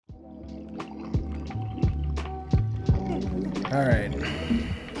All right.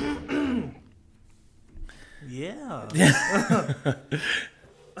 Yeah.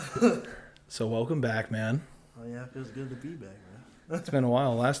 So welcome back, man. Oh yeah, it feels good to be back, man. It's been a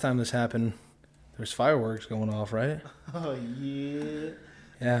while. Last time this happened, there's fireworks going off, right? Oh yeah.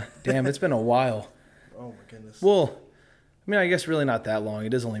 Yeah. Damn, it's been a while. Oh my goodness. Well, I mean, I guess really not that long.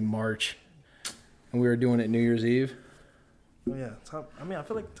 It is only March, and we were doing it New Year's Eve. Oh yeah. Time, I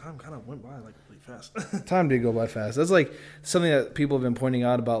feel like time kind of went by like really fast. Time did go by fast. That's like something that people have been pointing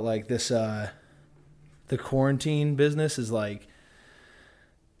out about like this, the quarantine business is like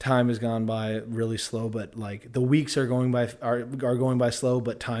time has gone by really slow, but like the weeks are going by are going by slow,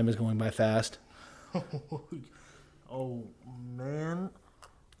 but time is going by fast. Oh man.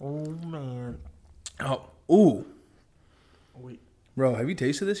 Oh man. Oh, ooh, Wait. bro, have you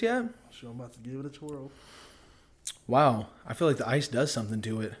tasted this yet? Sure, I'm about to give it a twirl. Wow, I feel like the ice does something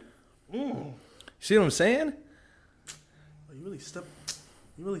to it. Mm. See what I'm saying? Oh, you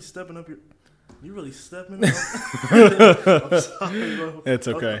really stepping up your. You really stepping up. I'm sorry, bro. It's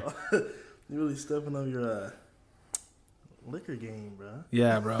okay. You really stepping up your liquor game, bro.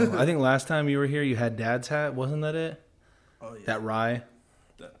 Yeah, bro. I think last time you were here, you had Dad's hat. Wasn't that it? Oh yeah. That rye?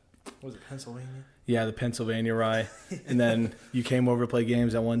 Was it Pennsylvania? Yeah, the Pennsylvania rye. And then you came over to play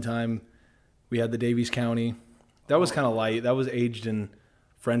games at one time. We had the Davies County. That was kind of light. That was aged in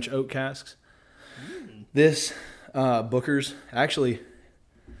French oak casks. This Booker's, actually,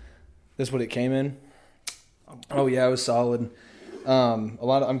 this is what it came in. Oh yeah, it was solid.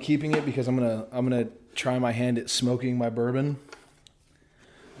 I'm keeping it because I'm gonna try my hand at smoking my bourbon.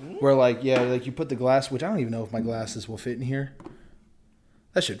 Where like you put the glass, which I don't even know if my glasses will fit in here.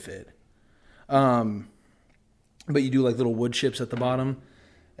 That should fit. But you do like little wood chips at the bottom,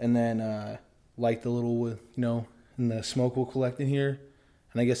 and then like the little and the smoke will collect in here,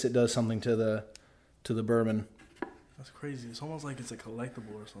 and I guess it does something to the bourbon. That's crazy. It's almost like it's a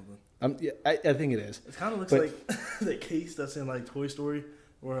collectible or something. Yeah, I think it is. It kind of looks like the case that's in like Toy Story,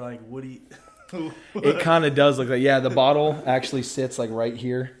 or like Woody. It kind of does look like, yeah, the bottle actually sits like right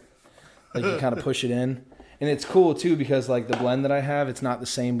here. Like you kind of push it in. And it's cool too because like the blend that I have, it's not the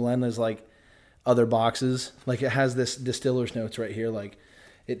same blend as like other boxes. Like it has this distiller's notes right here. Like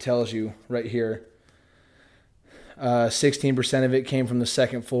it tells you right here. 16% of it came from the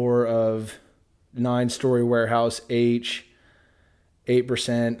second floor of 9-story warehouse H.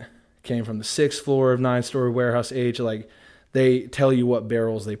 8% came from the 6th floor of 9-story warehouse H. Like they tell you what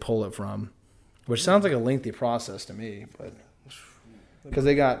barrels they pull it from, which sounds like a lengthy process to me, but because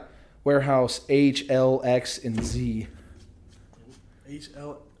they got warehouse H, L, X, and Z. H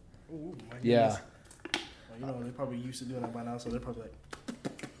L. Ooh, my yeah. Well, they probably used to doing that by now, so they're probably like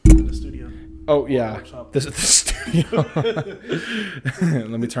in the studio. Oh yeah, this is the studio.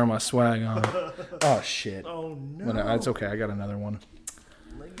 Let me turn my swag on. Oh shit. Oh no. It's okay. I got another one.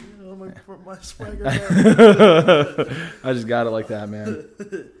 My swagger. I just got it like that, man.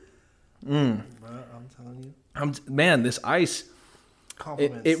 I'm telling you. Man, this ice.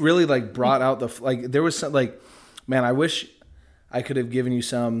 Compliments. It really like brought out there was some like, man, I wish I could have given you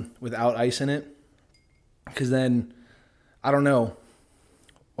some without ice in it, because then I don't know.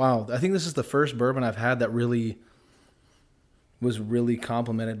 Wow, I think this is the first bourbon I've had that really was really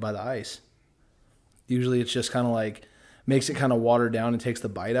complimented by the ice. Usually it's just kind of like makes it kind of watered down and takes the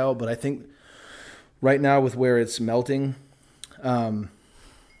bite out, but I think right now with where it's melting, I don't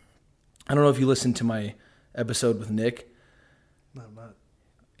know if you listened to my episode with Nick. No, I'm not.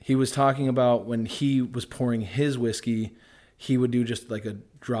 He was talking about when he was pouring his whiskey, he would do just like a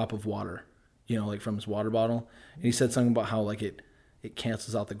drop of water, like from his water bottle. And he said something about how like it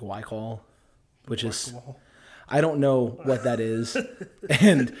cancels out the glycol, which is, I don't know what that is.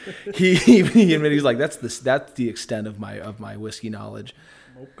 And he admitted, he's like, that's the extent of my whiskey knowledge.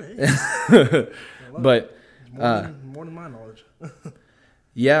 Okay. But more than my knowledge.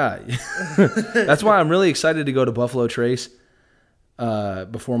 Yeah. That's why I'm really excited to go to Buffalo Trace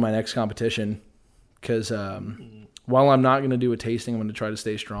before my next competition, because while I'm not going to do a tasting, I'm going to try to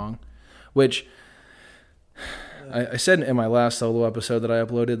stay strong, which I said in my last solo episode that I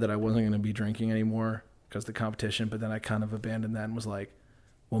uploaded that I wasn't going to be drinking anymore because of the competition, but then I kind of abandoned that and was like,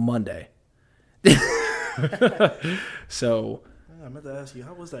 well, Monday. So I meant to ask you,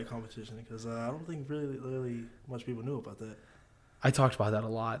 how was that competition? Because I don't think really much people knew about that. I talked about that a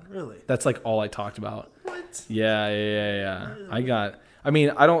lot. Really? That's like all I talked about. What? Yeah. I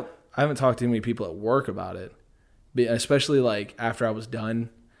haven't talked to too many people at work about it, but especially like after I was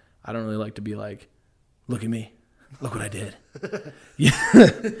done. I don't really like to be like, look at me, look what I did. Yeah.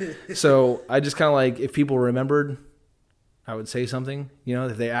 So I just kind of like, if people remembered, I would say something,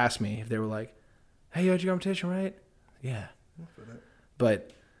 if they asked me, if they were like, hey, you had your competition, right? Yeah. For that.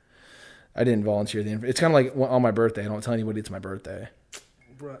 But I didn't volunteer the. It's kind of like on my birthday. I don't tell anybody it's my birthday.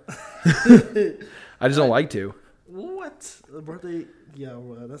 Bruh. I just don't like to. What? The birthday? Yeah,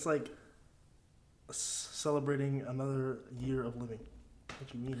 bro, that's like celebrating another year of living.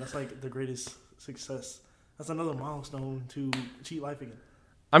 What you mean? That's like the greatest success. That's another milestone to cheat life again.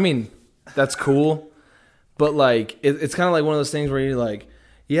 I mean, that's cool, but like it's kind of like one of those things where you're like,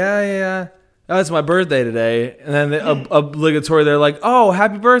 yeah, oh, it's my birthday today, and then obligatory they're like, oh,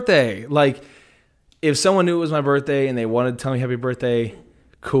 happy birthday. Like, if someone knew it was my birthday and they wanted to tell me happy birthday,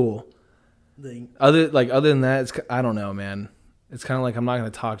 cool. Other than that, I don't know, man. It's kind of like I'm not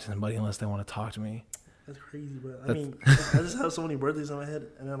going to talk to somebody unless they want to talk to me. That's crazy, bro. I mean, I just have so many birthdays in my head,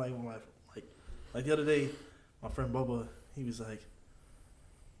 and then like the other day, my friend Bubba, he was like,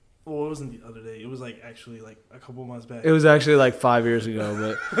 well, it wasn't the other day. It was like actually like a couple months back. It was actually like 5 years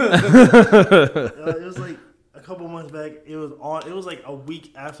ago, but it was like a couple months back. It was like a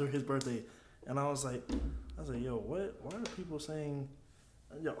week after his birthday, and I was like, yo, what? Why are people saying?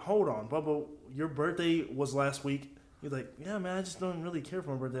 Yo, hold on, Bubba, your birthday was last week. He's like, yeah, man, I just don't really care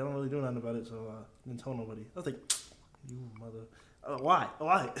for my birthday. I don't really do nothing about it, so I didn't tell nobody. I was like, you mother, why?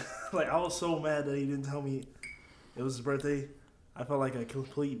 Like, I was so mad that he didn't tell me it was his birthday. I felt like a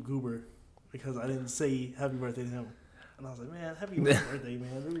complete goober because I didn't say happy birthday to him. And I was like, man, happy birthday,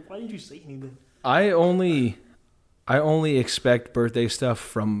 man. Why didn't you say anything? I only expect birthday stuff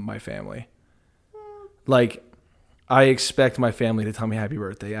from my family. Like, I expect my family to tell me happy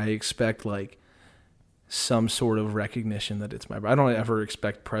birthday. I expect like some sort of recognition that it's my birthday. I don't ever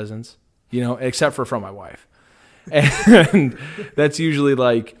expect presents, except for from my wife. And that's usually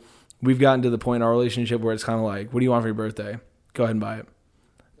like, we've gotten to the point in our relationship where it's kind of like, what do you want for your birthday? Go ahead and buy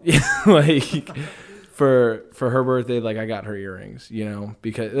it. Like for her birthday, like I got her earrings,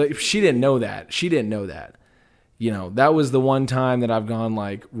 because like, she didn't know that. That was the one time that I've gone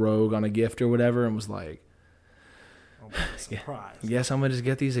like rogue on a gift or whatever and was like, surprise. Guess I'm gonna just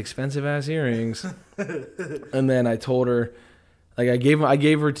get these expensive ass earrings. And then I told her, like I gave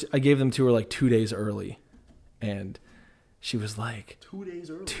them to her like 2 days early, and she was like 2 days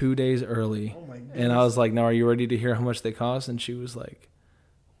early. 2 days early. Oh my goodness. And I was like, now are you ready to hear how much they cost? And she was like,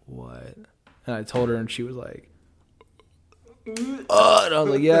 what? And I told her, and she was like, and I was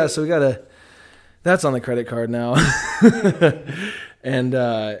like, yeah. So that's on the credit card now. And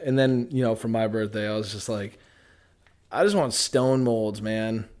then for my birthday, I was just like, I just want stone molds,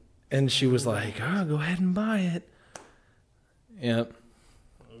 man. And she was like, oh, go ahead and buy it. Yep.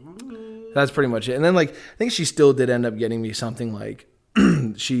 That's pretty much it. And then, like, I think she still did end up getting me something like,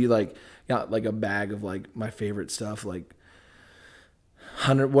 she, like, got, like, a bag of, like, my favorite stuff, like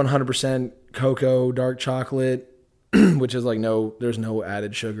 100% cocoa dark chocolate, which is, like, there's no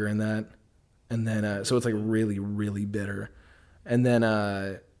added sugar in that. And then, so it's, like, really, really bitter. And then,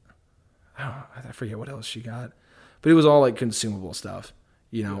 I forget what else she got. But it was all like consumable stuff,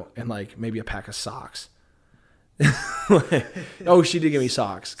 and like maybe a pack of socks. Oh, she did give me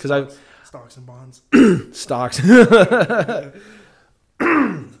socks because Stocks and bonds. Stocks.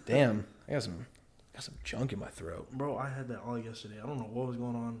 Damn, I got some junk in my throat. Bro, I had that all yesterday. I don't know what was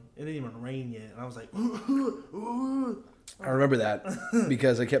going on. It didn't even rain yet, and I was like, I remember that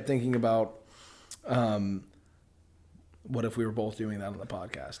because I kept thinking about, what if we were both doing that on the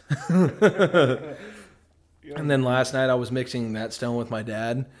podcast? And then last night I was mixing that stone with my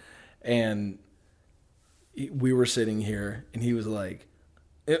dad, and we were sitting here, and he was like,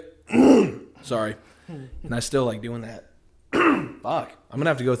 sorry. And I still like doing that. Fuck. I'm going to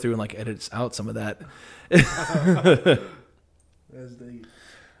have to go through and like edit out some of that. That's deep.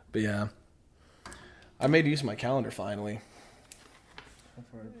 But yeah. I made use of my calendar finally.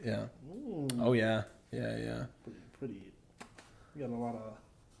 Yeah. Ooh. Oh yeah. Yeah. Pretty. You got a lot of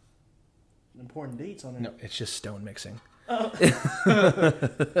important dates on it. No, it's just stone mixing. Oh.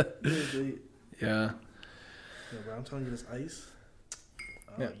 Yeah. Yeah, bro, I'm telling you, this ice.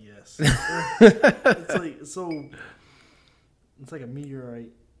 Oh Yeah. yes. It's like a meteorite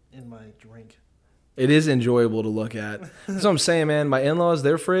in my drink. It is enjoyable to look at. That's what I'm saying, man. My in-laws,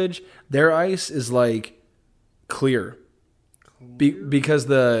 their fridge, their ice is like clear. Because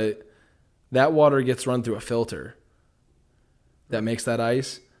that water gets run through a filter that makes that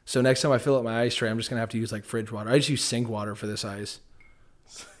ice. So next time I fill up my ice tray, I'm just going to have to use like fridge water. I just use sink water for this ice.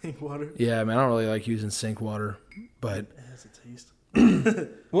 Sink water? Yeah, man, I don't really like using sink water, but it has a taste.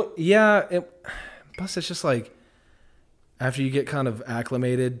 Well, yeah, plus it's just like after you get kind of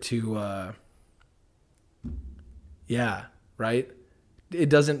acclimated to yeah, right? It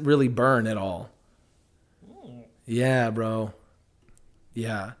doesn't really burn at all. Yeah, bro.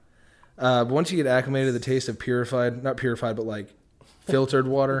 Yeah. But once you get acclimated to the taste of not purified, but like filtered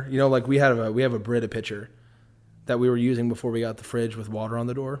water, you know, like we have a Brita pitcher that we were using before we got the fridge with water on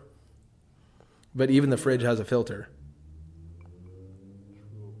the door. But even the fridge has a filter.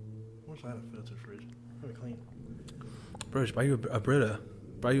 I wish I had a filtered fridge. Very clean. Bro, just buy you a Brita.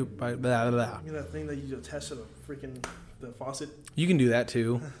 Buy blah, blah, blah. You know that thing that you attach to the faucet? You can do that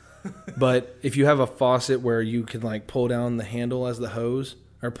too. But if you have a faucet where you can like pull down the handle as the hose,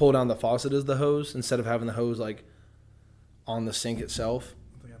 or pull down the faucet as the hose, instead of having the hose like on the sink itself.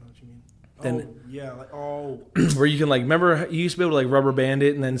 I think I know what you mean. Then, yeah, like where you can like, remember you used to be able to like rubber band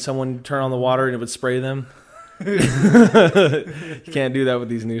it and then someone turn on the water and it would spray them? You can't do that with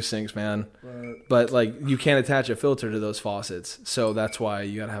these new sinks, man. But like you can't attach a filter to those faucets, so that's why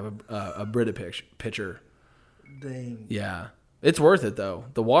you gotta have a Brita pitcher. Dang. Yeah, it's worth it though.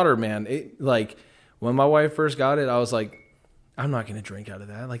 The water, man. It like when my wife first got it, I was like, I'm not gonna drink out of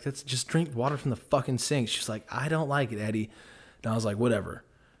that. Like that's just drink water from the fucking sink. She's like, I don't like it, Eddie. And I was like, whatever.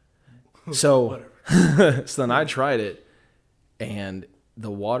 So, so then I tried it, and the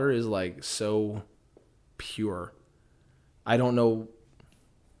water is like so pure. I don't know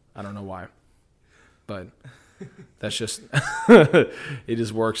why, but that's just it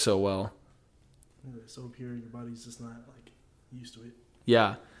just works so well. It's so pure, your body's just not like used to it.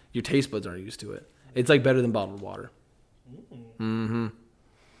 Yeah, your taste buds aren't used to it. It's like better than bottled water. Mm-hmm.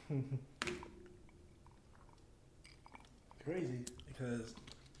 Crazy, because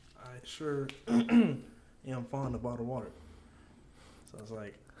I sure am fond of bottled water. So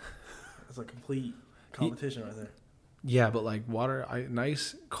it's a complete competition right there. Yeah, but like water,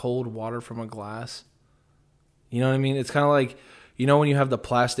 nice cold water from a glass. You know what I mean? It's kind of like, you know when you have the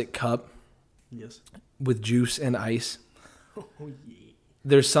plastic cup? Yes. With juice and ice? Oh, yeah.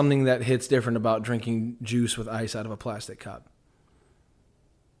 There's something that hits different about drinking juice with ice out of a plastic cup.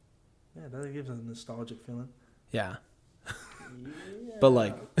 Yeah, that gives a nostalgic feeling. Yeah. Yeah. But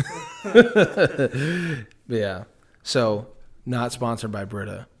like, yeah. So, not sponsored by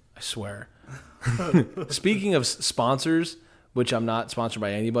Brita, I swear. Speaking of sponsors, which I'm not sponsored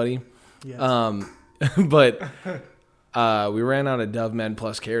by anybody, Yes. but we ran out of Dove Men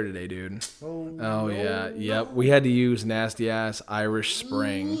Plus Care today, dude. Oh no. Yeah, yep. No. We had to use nasty ass Irish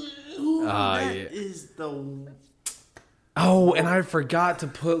Spring. That Yeah. is the. Oh, and I forgot to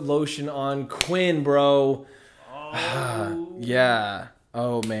put lotion on Quinn, bro. Oh. Yeah.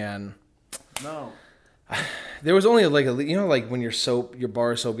 Oh man. No. There was only like like when your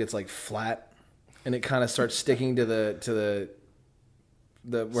bar soap gets like flat, and it kind of starts sticking to the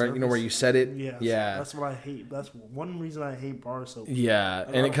where where you set it. Yes, Yeah. That's what I hate. That's one reason I hate bar soap. Yeah,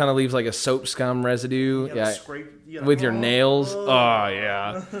 and it kind of leaves like a soap scum residue. Yeah. Scrape, With your nails. Oh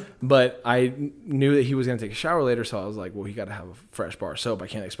yeah. But I knew that he was gonna take a shower later, so I was like, well, he got to have a fresh bar soap. I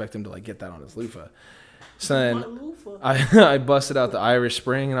can't expect him to like get that on his loofah. So then I busted out the Irish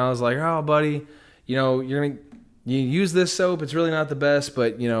Spring, and I was like, oh, buddy, you use this soap. It's really not the best,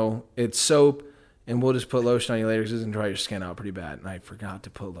 but it's soap, and we'll just put lotion on you later because it's gonna dry your skin out pretty bad. And I forgot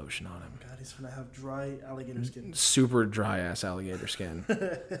to put lotion on him. God, he's gonna have dry alligator skin. Super dry ass alligator skin.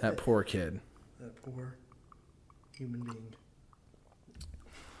 That poor kid. That poor human being.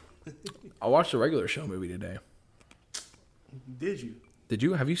 I watched a regular show movie today. Did you? Did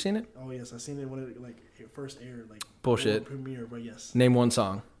you? Have you seen it? Oh yes, I seen it when it first aired. Bullshit. Premiere, but yes. Name one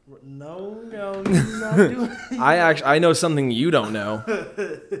song. No, you're not doing. I know something you don't know.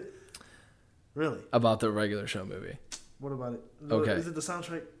 Really? About the regular show movie. What about it? Okay. Is it the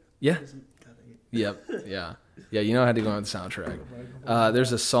soundtrack? Yeah. God dang it. Yep. Yeah. Yeah. You know how to go on the soundtrack.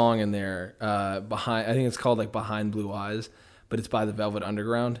 There's a song in there behind. I think it's called like Behind Blue Eyes, but it's by the Velvet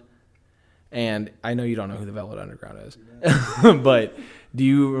Underground. And I know you don't know who the Velvet Underground is, but do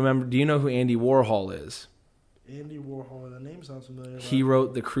you know who Andy Warhol is? Andy Warhol. The name sounds familiar. He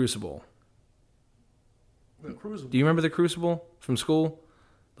wrote The Crucible. The Crucible. Do you remember The Crucible from school?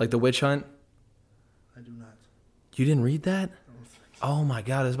 Like the witch hunt? I do not. You didn't read that? Oh my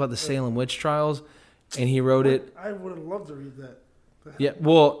God, it's about the Salem witch trials, and he wrote it. I would have loved to read that. Yeah,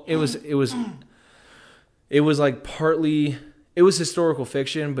 well, it was like partly, it was historical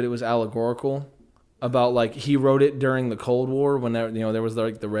fiction, but it was allegorical about like he wrote it during the Cold War when there was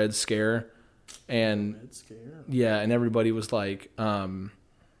like the Red Scare, and Red Scare. Yeah, and everybody was like calling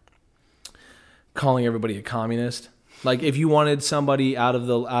everybody a communist. Like if you wanted somebody out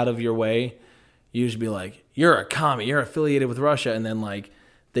of your way, you just be like, you're a commie, you're affiliated with Russia, and then like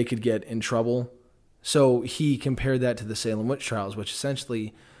they could get in trouble. So he compared that to the Salem witch trials, which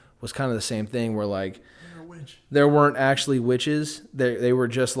essentially was kind of the same thing, where like there weren't actually witches. They were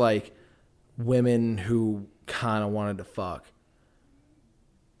just like women who kind of wanted to fuck.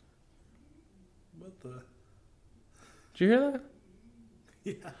 What the? Did you hear that?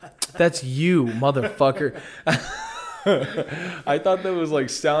 Yeah. That's you, motherfucker. I thought that was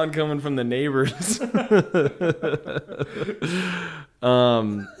like sound coming from the neighbors.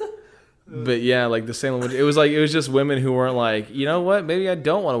 But yeah, like the Salem Witch, it was just women who weren't like, you know what, maybe I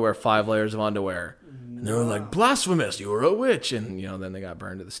don't want to wear 5 layers of underwear. And they were like, blasphemous, you were a witch. And then they got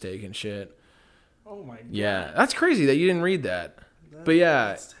burned at the stake and shit. Oh my god. Yeah, that's crazy that you didn't read that. But yeah.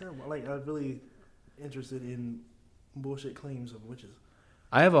 That's terrible. Like, I'm really interested in bullshit claims of witches.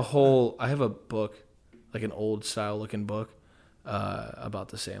 I have a book, like an old style looking book, about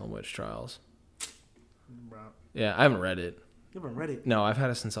the Salem witch trials. Bro. Yeah, I haven't read it. You haven't read it? No, I've had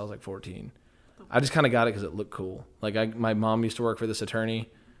it since I was like 14. I just kind of got it because it looked cool. Like my mom used to work for this attorney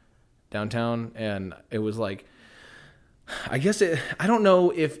downtown, and it was like, I don't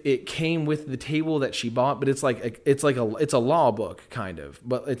know if it came with the table that she bought, but it's a law book kind of,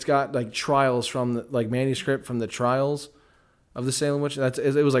 but it's got like trials from the, like manuscript from the trials of the Salem witch.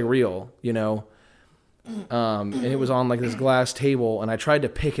 It was like real, and it was on like this glass table, and I tried to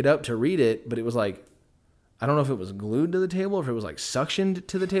pick it up to read it, but it was like, I don't know if it was glued to the table or if it was like suctioned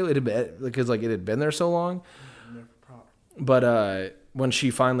to the table. It had been, because like it had been there so long. But when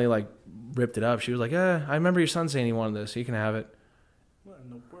she finally like ripped it up, she was like, I remember your son saying he wanted this, so you can have it.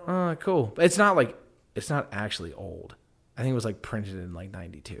 Cool. It's not actually old. I think it was like printed in like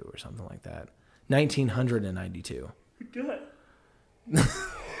 92 or something like that. 1992. Good.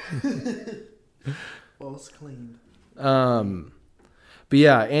 False claimed. But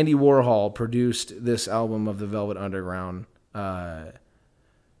yeah, Andy Warhol produced this album of the Velvet Underground, and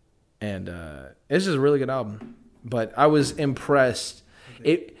it's just a really good album. But I was impressed.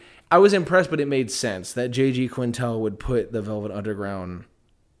 I was impressed, but it made sense that J.G. Quintel would put the Velvet Underground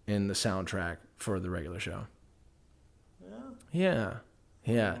in the soundtrack for the regular show. Yeah.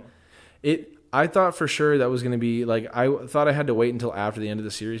 I thought for sure that was going to be like, I thought I had to wait until after the end of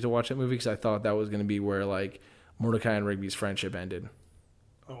the series to watch that movie because I thought that was going to be where like Mordecai and Rigby's friendship ended.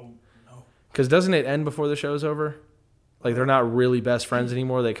 Oh, no. Because doesn't it end before the show's over? Like, they're not really best friends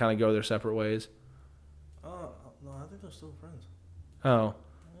anymore. They kind of go their separate ways. No, I think they're still friends. Oh.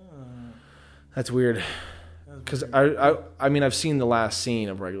 That's weird. Because, I mean, I've seen the last scene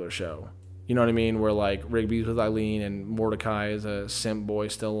of regular show. You know what I mean? Where, like, Rigby's with Eileen and Mordecai is a simp boy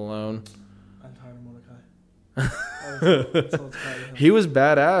still alone. I'm tired of Mordecai. He was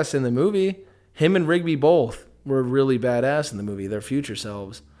badass in the movie. Him and Rigby both were really badass in the movie. Their future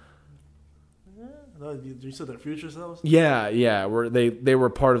selves. You said their future selves? Yeah. They were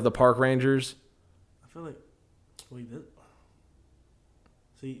part of the park rangers. I feel like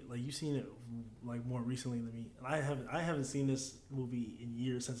see, like you've seen it like more recently than me, and I haven't seen this movie in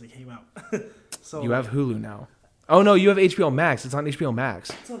years since it came out. So you have Hulu now. Oh no, you have HBO Max. It's on HBO Max.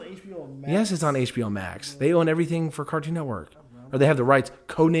 It's on HBO Max. Yes, it's on HBO Max. They own everything for Cartoon Network, or they have the rights.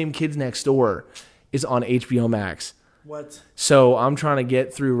 Codename Kids Next Door is on HBO Max. What? So I'm trying to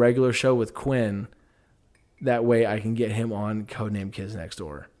get through regular show with Quinn. That way I can get him on Codename Kids Next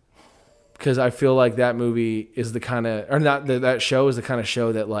Door. Because I feel like that movie is the kind of, or not, that show is the kind of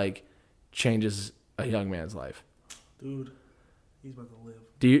show that like changes a young man's life. Dude, he's about to live.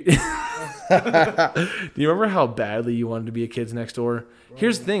 Do you remember how badly you wanted to be a Kids Next Door? Bro.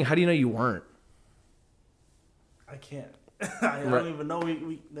 Here's the thing. How do you know you weren't? I can't. I don't even know.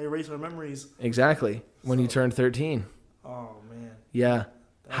 They erase our memories. Exactly. When you turned 13. Oh, man. Yeah.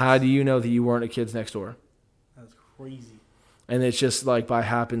 How do you know that you weren't a Kids Next Door? That's crazy. And it's just like by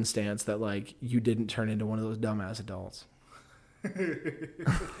happenstance that like you didn't turn into one of those dumbass adults.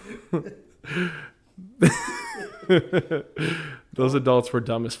 Those adults were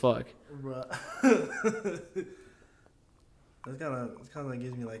dumb as fuck. That kind of like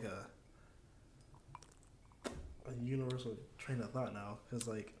gives me like a universal train of thought now, because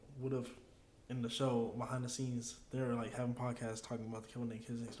like, what if in the show behind the scenes they're like having podcasts talking about the Codename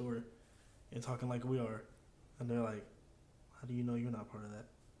Kids Next Door and talking like we are, and they're like, how do you know you're not part of that?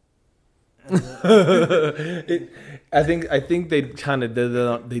 I think they kind of did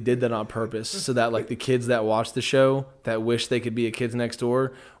that. They did that on purpose, so that like the kids that watch the show that wish they could be a Kids Next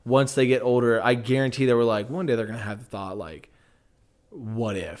Door, once they get older, I guarantee they were like, one day they're gonna have the thought like,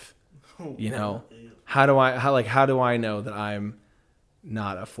 what if, you know, how do I know that I'm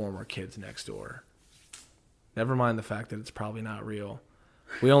not a former Kids Next Door? Never mind the fact that it's probably not real.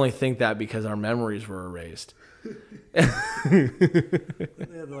 We only think that because our memories were erased. They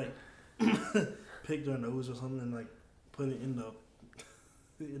had to like pick their nose or something and like put it in the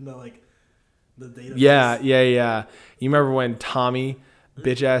like the database. Yeah. You remember when Tommy,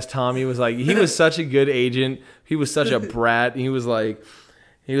 bitch ass Tommy, was like, he was such a good agent. He was such a brat. He was like,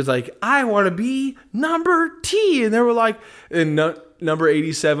 He was like, I want to be number T. And they were like, and number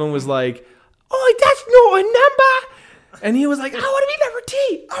 87 was like, oh, that's not a number. And he was like, I want to be number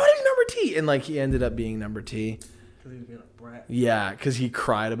T. I want to be number T. And like he ended up being number T. Because he was being a brat. Yeah, because he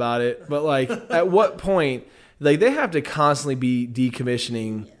cried about it. But like, at what point, like they have to constantly be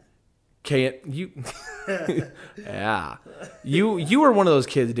decommissioning. Yeah. You were one of those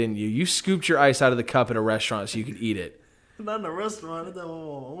kids, didn't you? You scooped your ice out of the cup at a restaurant so you could eat it. Not in a restaurant. I did that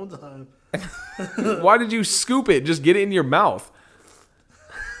one time. Why did you scoop it? Just get it in your mouth.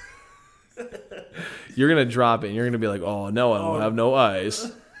 You're going to drop it and you're going to be like, oh, no, I don't have no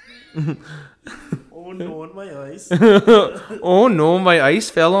ice. Oh, no, my ice. Oh, no, my ice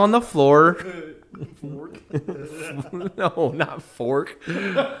fell on the floor. Fork. No, not fork.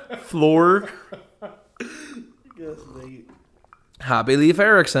 Floor. Yes, mate. Happy Leif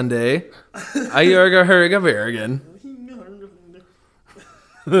Erikson Day. Ayurga Hurga Bergen.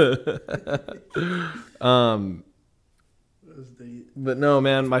 But no,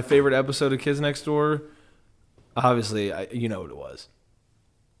 man, my favorite episode of Kids Next Door, obviously, you know what it was.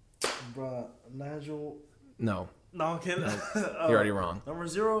 Bruh, Nigel. No. No, I'm kidding. You're already wrong. Number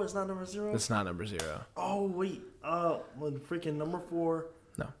 0? It's not number 0? It's not number 0. Oh, wait. When freaking number 4.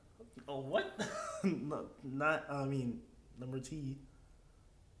 No. Oh, what? No, not, I mean, number T.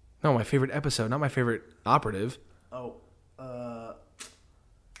 No, my favorite episode, not my favorite operative. Oh,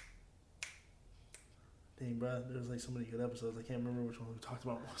 dang, bro. There's like so many good episodes. I can't remember which one we talked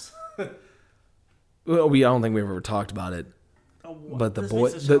about was. Well, I don't think we've ever talked about it. Oh, but the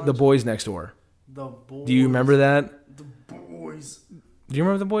boys next door. The boys. Do you remember that? The boys. Do you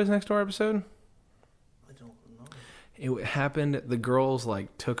remember the boys next door episode? I don't know. It happened. The girls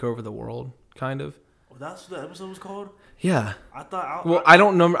like took over the world, kind of. Oh, that's what the episode was called. Yeah. I thought. I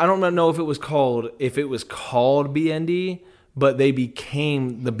don't know. I don't know if it was called BND, but they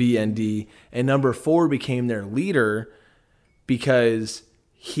became the BND, and number 4 became their leader because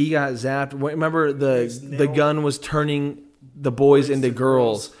he got zapped. Remember the gun was turning the boys into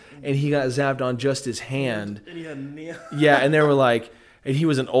girls, and he got zapped on just his hand. And he had nail. Yeah, and they were like, and he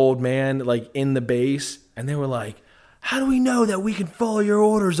was an old man, like in the base, and they were like, "How do we know that we can follow your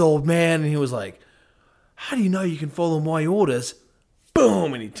orders, old man?" And he was like, "How do you know you can follow my orders?"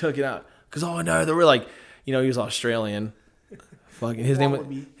 Boom, and he took it out. Because all I know, they were like, he was Australian. Fucking his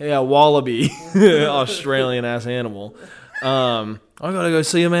Wallaby. name was Wallaby, Australian ass animal. I gotta go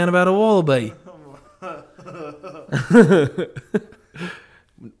see a man about a wallaby.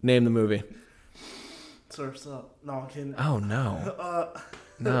 Name the movie. Surf's Up. No, I'm kidding. Oh no.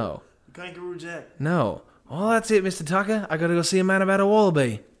 No. Kangaroo Jack. No. Oh, that's it, Mr. Tucker. I gotta go see a man about a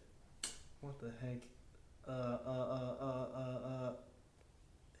wallaby. What the heck?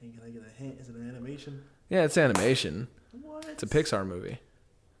 Hey, can I get a hint? Is it an animation? Yeah, it's animation. What? It's a Pixar movie.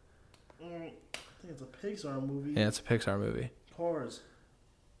 I think it's a Pixar movie. Yeah, it's a Pixar movie. Cars.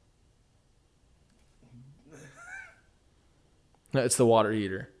 No, it's the water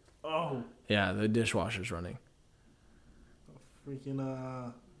heater. Oh. Yeah, the dishwasher's running.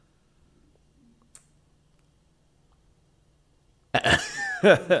 Freaking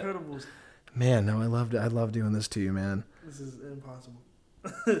Incredibles. Man, no, I love doing this to you, man. This is impossible.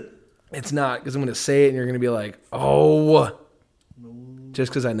 It's not, because I'm going to say it and you're going to be like, oh. No.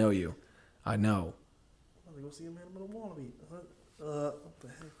 Just because I know you. I know. I'm gonna go see a man with a wallaby. What the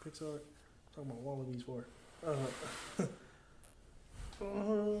heck, Pixar? Talking about wallabies for?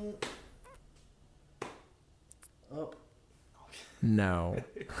 Up. No.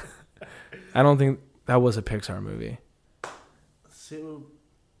 I don't think that was a Pixar movie.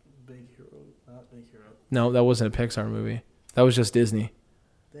 Big Hero. Not Big Hero. No, that wasn't a Pixar movie. That was just Disney.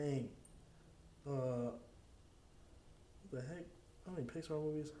 Dang. What the heck? How many Pixar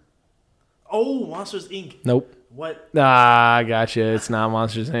movies? Oh, Monsters Inc. Nope. What? Ah, gotcha. It's not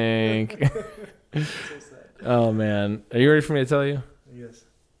Monsters Inc. So sad. Oh, man. Are you ready for me to tell you? Yes.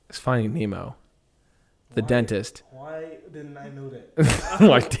 It's Finding Nemo. The dentist. Why didn't I know that?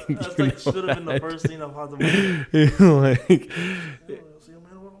 Why didn't you That's know like should have been the first thing I thought about. Like,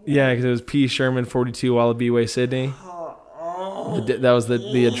 yeah, because it was P. Sherman, 42 Wallaby Way, Sydney. That was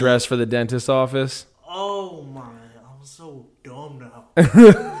the address for the dentist office. Oh my! I'm so dumb now.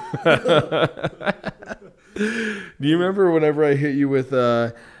 Do you remember whenever I hit you with,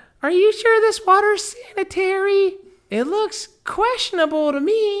 are you sure this water's sanitary? It looks questionable to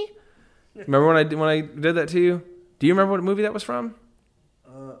me. Remember when I did that to you? Do you remember what movie that was from?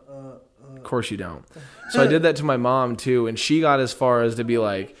 Of course you don't. So I did that to my mom too, and she got as far as to be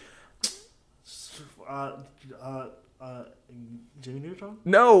like, Jimmy Neutron?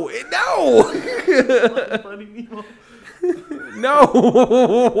 no. Finding Nemo.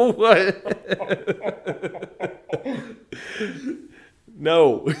 No. What?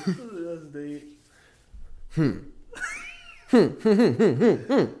 No. That's deep. It's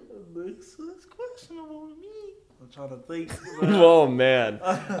questionable to me. I'm trying to think. Oh man,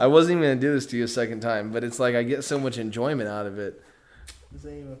 I wasn't even gonna do this to you a second time, but it's like I get so much enjoyment out of it. This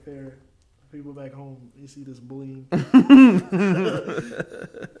ain't even fair. People back home, you see this bullying.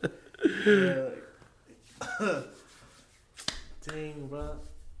 Dang, bro.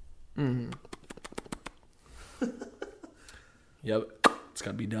 Mm-hmm. Yep, it's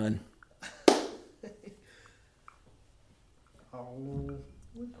gotta be done. Oh,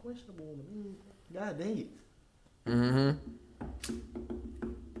 what questionable to me? God dang it. Mm-hmm.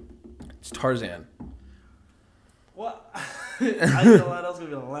 It's Tarzan. What? I ain't gonna lie, that was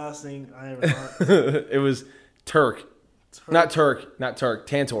gonna be the last thing I ever thought. It was Turk. Not Turk.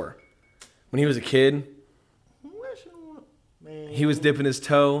 Tantor. When he was a kid, Man. he was dipping his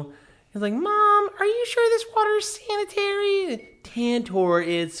toe. He was like, "Mom, are you sure this water is sanitary?" Tantor,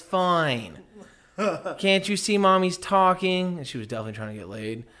 it's fine. Can't you see mommy's talking? And she was definitely trying to get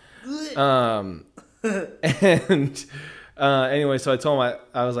laid. And anyway, so I told him,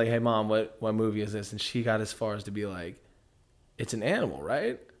 I was like, "Hey, Mom, what movie is this?" And she got as far as to be like, "It's an animal,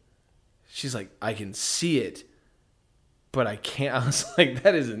 right?" She's like, "I can see it, but I can't." I was like,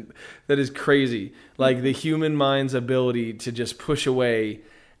 that is crazy. Like the human mind's ability to just push away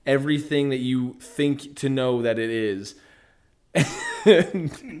everything that you think to know that it is.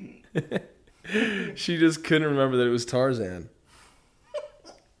 And she just couldn't remember that it was Tarzan.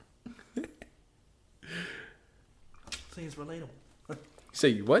 Seems relatable.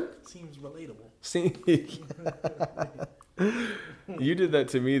 Say what? Seems relatable. See, you did that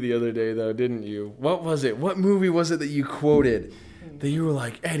to me the other day, though, didn't you? What was it? What movie was it that you quoted? That you were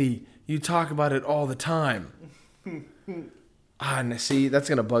like, Eddie, you talk about it all the time. And see, that's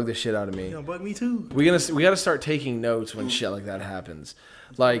gonna bug the shit out of me. You know, bug me too. We gotta start taking notes when shit like that happens.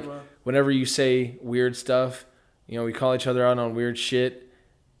 Like whenever you say weird stuff, you know, we call each other out on weird shit,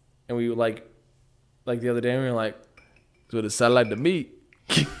 and we like the other day we were like, "That's what it sounded like to me."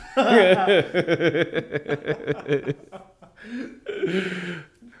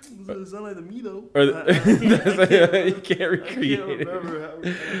 Does it sound like the me though? Or you can't recreate I can't remember it. how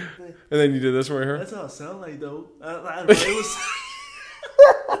And then you did this right here. that's how it sounded like though. It was.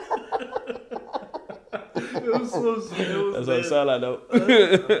 It was so. That's what it sounded like though.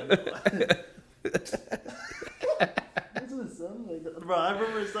 That's what it sounded like. Bro, I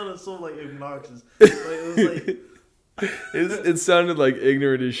remember it sounded so like obnoxious. Like it was like. It sounded like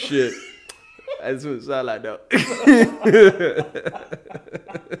ignorant as shit. That's what it sounded like though.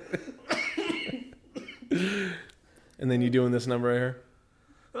 And then you doing this number right here.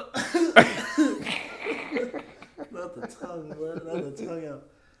 Not the tongue, bro. Not the tongue out.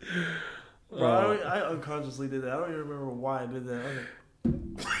 Bro, I unconsciously did that. I don't even remember why I did that.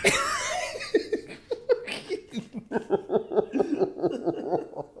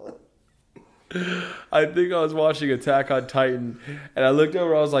 I think I was watching Attack on Titan, and I looked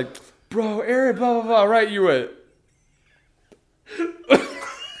over. I was like, "Bro, Aaron, blah blah blah." Right, you went.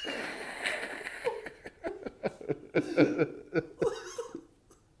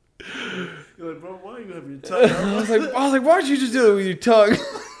 You're like, bro, why you have your tongue out? I was like, "Why'd you just do it with your tongue?"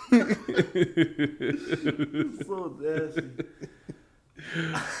 So nasty.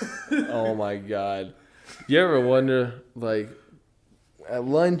 Oh my god! You ever wonder, like, at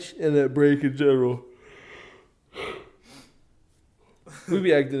lunch and at break in general, we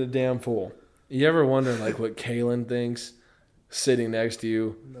be acting a damn fool. You ever wonder, like, what Kaylin thinks sitting next to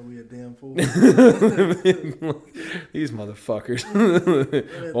you? No, we a damn fool. These motherfuckers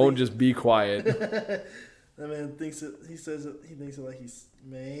won't just be quiet. That man thinks it. He says it. He thinks it like he's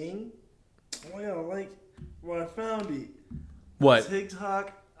man. Oh my god! I like where I found it. What?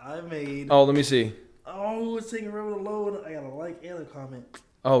 TikTok I made. Oh, let me see. Oh, it's taking forever to load. I got a like and a comment.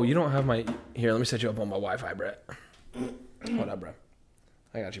 Oh, you don't have my... Here, let me set you up on my Wi-Fi, Brett. Hold up, bro.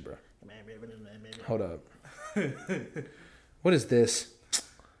 I got you, bro. Hold up. What is this?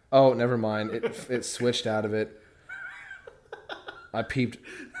 Oh, never mind. It switched out of it. I peeped.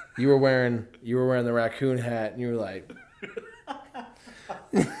 You were wearing the raccoon hat, and you were like...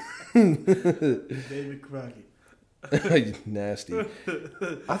 David Crockett. Nasty.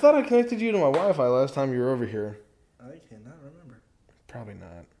 I thought I connected you to my Wi-Fi last time you were over here. I cannot remember. Probably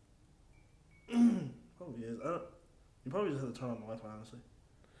not. Probably is. You probably just had to turn on the Wi-Fi, honestly.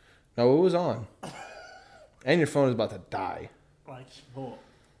 No, it was on. And your phone is about to die. Like, hold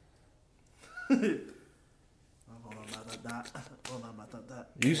on about that.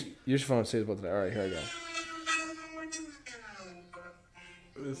 Your phone says about to die. All right, here I go.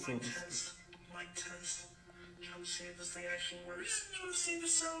 It's so Mic test. Trying to see if this thing actually works. Trying to see if it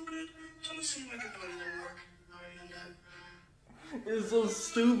sounds good. Trying to see if I can do a little work. It's so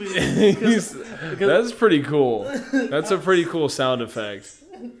stupid. That's pretty cool. That's a pretty cool sound effect.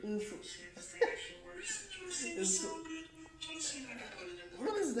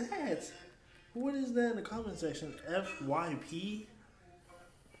 What is that? What is that in the comment section? FYP?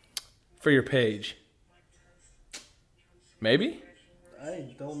 For your page. Maybe?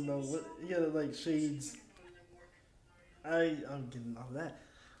 I don't know what. Yeah, like shades. I'm getting off that.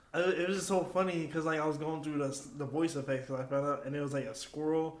 It was just so funny because like I was going through the voice effects and I found out, and it was like a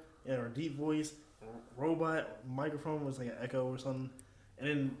squirrel and a deep voice, robot microphone was like an echo or something, and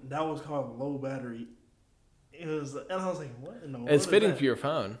then that was called low battery. It was, and I was like, what in the world? It's is fitting that? for your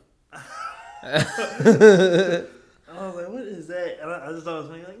phone. I was like, what is that? And I just thought it was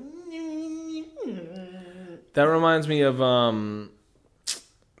funny, like. That reminds me of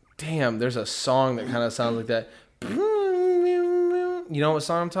damn, there's a song that kind of sounds like that. You know what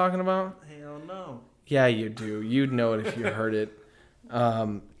song I'm talking about? Hell no. Yeah, you do. You'd know it if you heard it.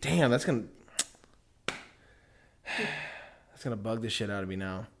 Damn, that's gonna bug the shit out of me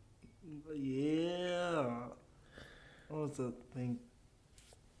now. Yeah. What was the thing?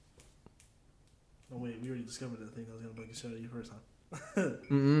 Oh wait, we already discovered that thing that was gonna bug the shit out of you first time.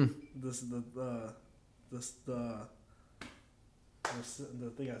 This is the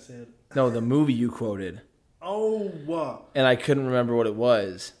thing I said. No, the movie you quoted. Oh, And I couldn't remember what it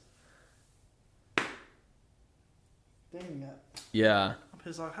was. dang that! Yeah. I'm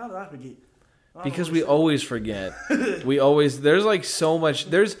pissed off. How did I forget? Because we always forget. There's like so much,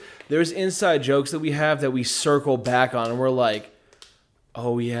 there's inside jokes that we have that we circle back on and we're like,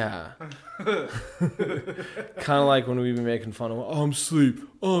 oh yeah. Kind of like when we've been making fun of, oh, I'm asleep.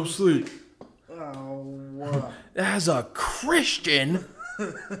 Oh, As a Christian.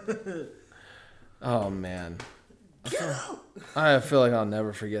 Oh man. I feel like I'll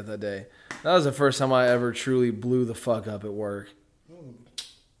never forget that day. That was the first time I ever truly blew the fuck up at work.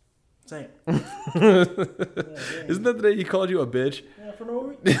 same. Isn't that the day he called you a bitch? Yeah, for no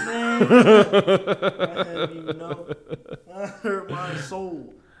reason. Man, I didn't even know. I hurt my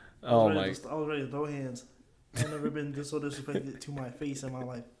soul. I was ready to throw hands. I've never been so disrespected to my face in my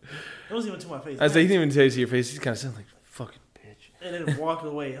life. It wasn't even to my face. I say he didn't even say it to your face. He's kind of sounding like fucking bitch. And then walked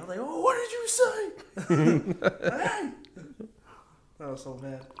away. I was like, oh, what did you say? Hey! I was so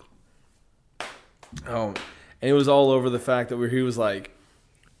mad. Oh, and it was all over the fact that he was like,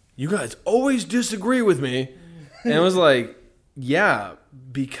 you guys always disagree with me. And it was like, yeah,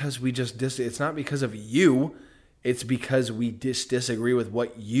 because we just it's not because of you. It's because we disagree with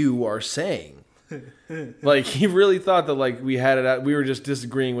what you are saying. Like, he really thought that, like, we had it out. We were just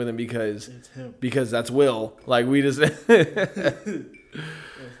disagreeing with him because It's him. that's Will. Like, we just.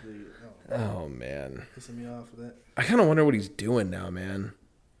 Oh, man. Pissing me off for that. I kind of wonder what he's doing now, man.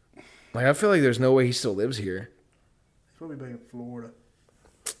 Like, I feel like there's no way he still lives here. He's probably back in Florida.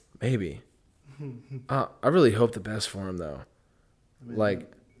 Maybe. I really hope the best for him, though. Like,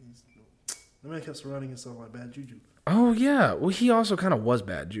 the man kept surrounding himself by bad juju. oh, yeah. Well, he also kind of was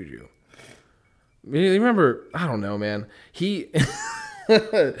bad juju. You remember, I don't know, man. He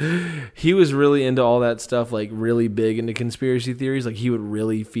was really into all that stuff, like really big into conspiracy theories. Like, he would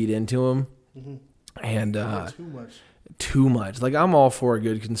really feed into them. Mm-hmm. And too much. Like, I'm all for a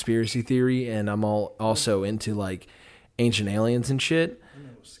good conspiracy theory, and I'm also into like ancient aliens and shit.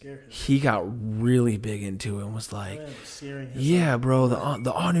 He got really big into it and was like, yeah, bro,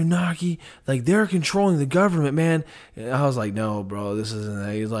 the Anunnaki, like, they're controlling the government, man. And I was like, no, bro, this isn't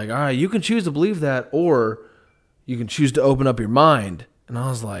that. He's like, all right, you can choose to believe that, or you can choose to open up your mind. And I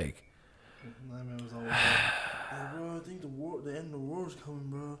was like, that man was always like, hey, bro, I think the end of the world's coming,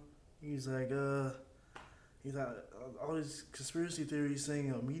 bro. He's like, all these conspiracy theories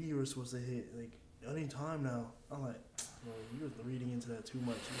saying a meteor is supposed to hit, like, any time now. I'm like, bro, you're reading into that too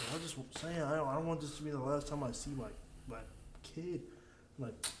much. I was just saying, I don't want this to be the last time I see my kid. I'm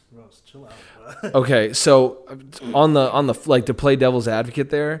like, bro, chill out, bro. okay, so on the like, to play devil's advocate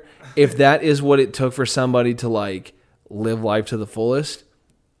there, if that is what it took for somebody to like live life to the fullest,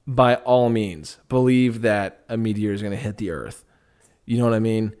 by all means, believe that a meteor is going to hit the earth. You know what I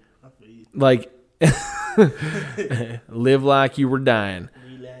mean? Like, live like you were dying.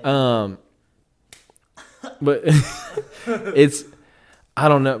 But it's, I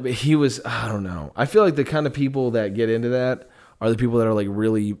don't know. But I don't know. I feel like the kind of people that get into that are the people that are like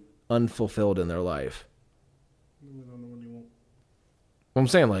really unfulfilled in their life. I'm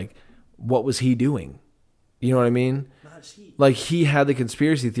saying, like, what was he doing? You know what I mean? Like, he had the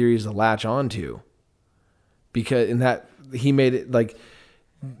conspiracy theories to latch onto, because in that he made it like,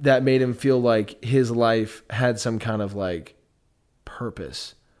 that made him feel like his life had some kind of like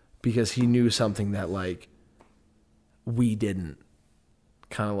purpose because he knew something that like we didn't.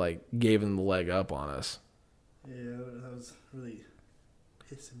 Kind of like gave him the leg up on us. Yeah, that was really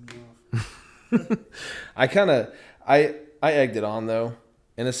pissing me off. I egged it on though,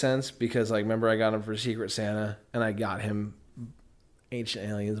 in a sense, because like remember I got him for Secret Santa and I got him Ancient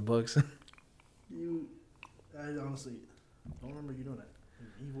Aliens books. I honestly don't remember you doing that.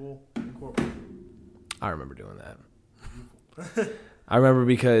 Evil Incorporated. I remember doing that. I remember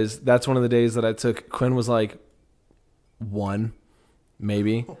because that's one of the days that I took. Quinn was like 1,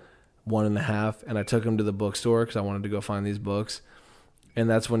 maybe 1.5, and I took him to the bookstore because I wanted to go find these books, and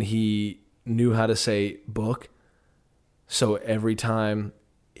that's when he knew how to say book. So every time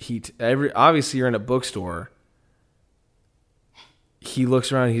obviously you're in a bookstore, he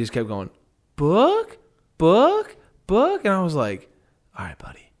looks around and he just kept going, book, book, book, and I was like, all right,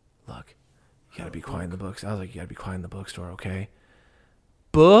 buddy, look, you gotta be quiet in the books. I was like, you gotta be quiet in the bookstore, okay?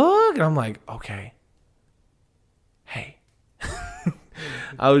 Book, and I'm like, okay. Hey.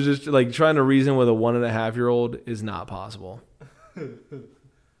 I was just like trying to reason with a 1.5-year-old is not possible. Guys,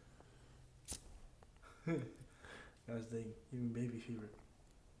 they give me baby fever.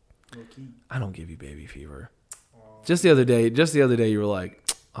 Low key. I don't give you baby fever. Just the other day, you were like,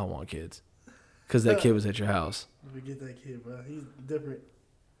 I want kids, because that kid was at your house. Forget that kid, bro. He's different.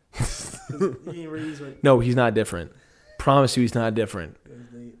 He ain't raised like. No, he's not different. Promise you, he's not different.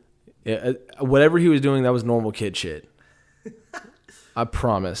 Yeah, whatever he was doing, that was normal kid shit. I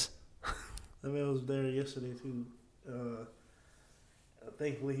promise. That man was there yesterday too.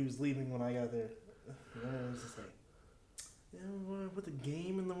 Thankfully, he was leaving when I got there. And I was just like, yeah, we want to put the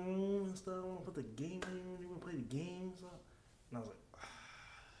game in the room and stuff. I want to put the game in the room. You want to play the game and stuff. And I was like,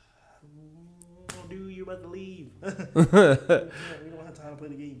 oh, dude, you're about to leave. We don't have time to play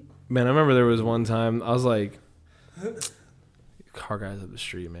the game. Man, I remember there was one time I was like, car guys up the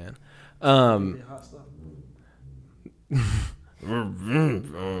street, man. Hot stuff.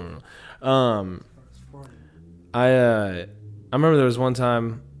 I remember there was one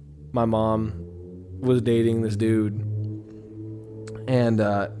time my mom was dating this dude, and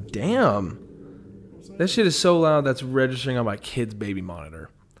damn, that shit is so loud that's registering on my kid's baby monitor.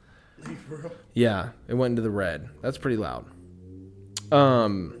 Yeah, it went into the red. That's pretty loud. But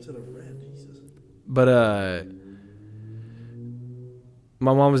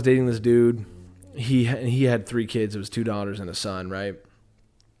my mom was dating this dude. He had 3 kids. It was 2 daughters and a son, right?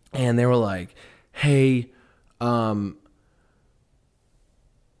 And they were like, "Hey,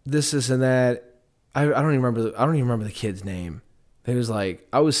 this and that." I don't even remember the kid's name. They was like,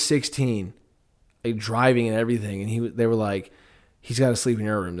 I was 16, like driving and everything, and they were like, he's got to sleep in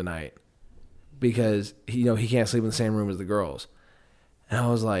your room tonight because he can't sleep in the same room as the girls. And I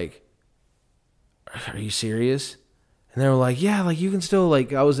was like, are you serious? And they were like, yeah, like you can still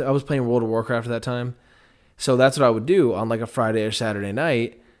like I was playing World of Warcraft at that time. So that's what I would do on like a Friday or Saturday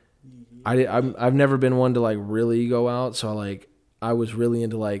night. I've never been one to like really go out, so I was really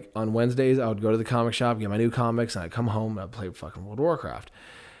into like on Wednesdays I would go to the comic shop, get my new comics, and I'd come home and I'd play fucking World of Warcraft.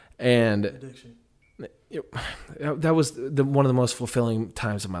 And that was one of the most fulfilling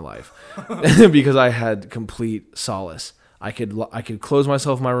times of my life because I had complete solace. I could close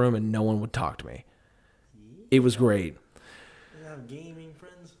myself in my room and no one would talk to me. It was great. You have gaming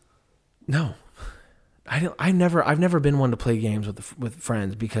friends? No, I've never been one to play games with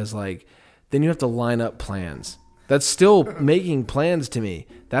friends because like then you have to line up plans. That's still making plans to me.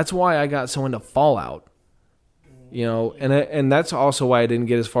 That's why I got so into Fallout. And that's also why I didn't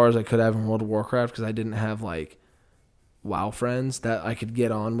get as far as I could have in World of Warcraft because I didn't have like WoW friends that I could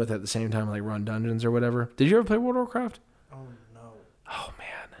get on with at the same time, like run dungeons or whatever. Did you ever play World of Warcraft? Oh no. Oh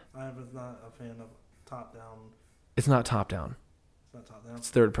man. I was not a fan of top down. It's not top down. It's not top down. It's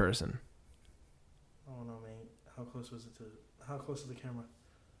third person. I don't know, man. How close to the camera?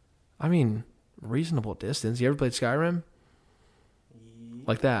 I mean, reasonable distance. You ever played Skyrim? Yeah.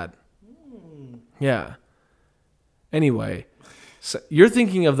 Like that. Yeah. Anyway, so you're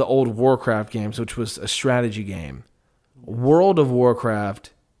thinking of the old Warcraft games, which was a strategy game. World of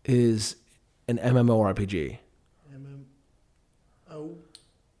Warcraft is an MMORPG. MMO?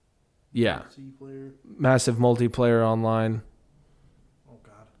 Yeah. C-player? Massive multiplayer online. Oh,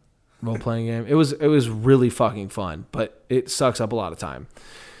 God. Role-playing game. It was really fucking fun, but it sucks up a lot of time.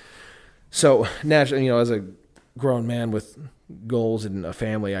 So, naturally, as a grown man with goals and a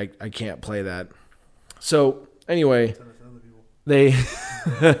family, I can't play that. So, anyway,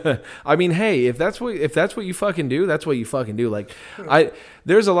 I mean, hey, if that's what you fucking do, that's what you fucking do. Like,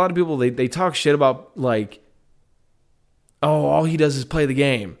 there's a lot of people they talk shit about like Oh, all he does is play the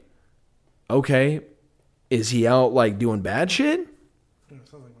game. Okay. Is he out like doing bad shit? Yeah,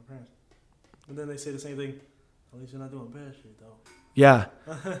 sounds like my parents. And then they say the same thing. At least you're not doing bad shit, though. Yeah.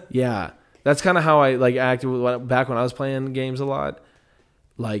 Yeah. That's kind of how I like acted back when I was playing games a lot.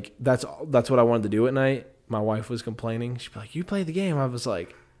 Like that's what I wanted to do at night. My wife was complaining. She'd be like, "You play the game." I was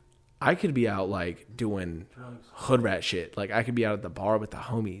like, I could be out like doing Drugs. hood rat shit. Like I could be out at the bar with the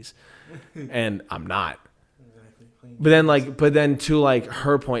homies, and I'm not. Exactly. But then to like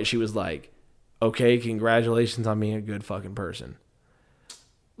her point, she was like, "Okay, congratulations on being a good fucking person."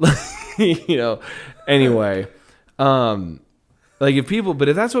 You know. Anyway, like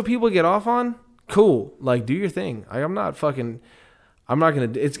if that's what people get off on, cool. Like do your thing. I'm not gonna.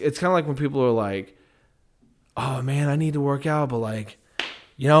 It's kind of like when people are like, "Oh man, I need to work out," but like,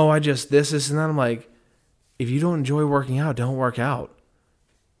 you know, I just this and that. I'm like, if you don't enjoy working out, don't work out.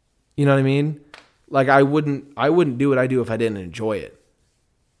 You know what I mean? Like I wouldn't do what I do if I didn't enjoy it.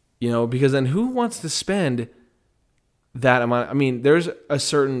 You know, because then who wants to spend that amount? I mean, there's a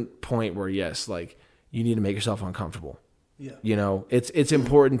certain point where yes, like you need to make yourself uncomfortable. Yeah. You know, it's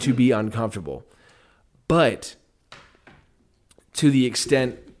important to be uncomfortable, but to the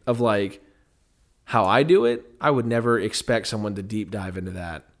extent of like how I do it, I would never expect someone to deep dive into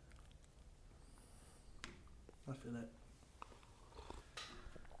that. I feel that.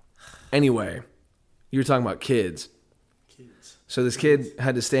 Anyway, you were talking about kids. Kids. So this kid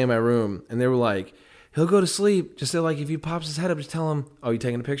had to stay in my room, and they were like, he'll go to sleep. Just say, like, if he pops his head up, just tell him, oh, you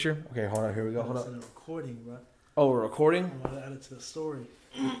taking a picture? Okay, hold on. Here we go. Hold It's on. in a recording, bro. Oh, we're recording? I'm going to add it to the story.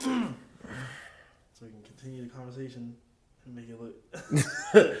 So we can continue the conversation and make it look.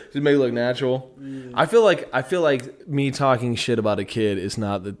 Just make it look natural. Yeah. I feel like me talking shit about a kid is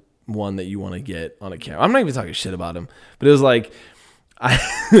not the one that you want to get on a camera. I'm not even talking shit about him, but it was like,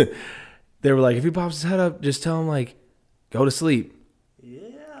 they were like, if he pops his head up, just tell him like, go to sleep. Yeah.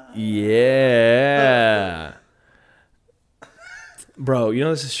 Yeah. Bro, you know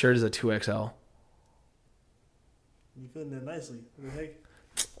this shirt is a 2XL. You fitting there nicely. What the heck?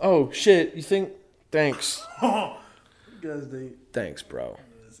 Oh shit! You think? Thanks. You guys, Thanks, bro. What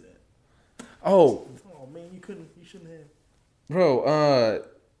is it? Oh, Oh man, you shouldn't have. bro.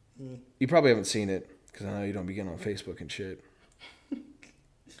 You probably haven't seen it because I know you don't be getting on Facebook and shit.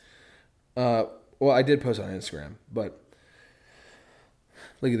 Well, I did post on Instagram, but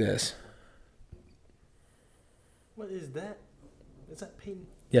look at this. What is that? Is that Peyton?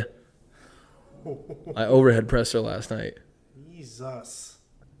 Yeah. I overhead pressed her last night. Jesus.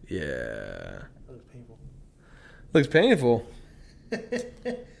 Yeah. That was painful. Looks painful.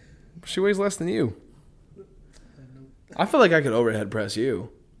 She weighs less than you. I feel like I could overhead press you.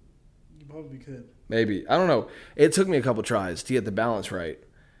 You probably could. Maybe. I don't know. It took me a couple tries to get the balance right.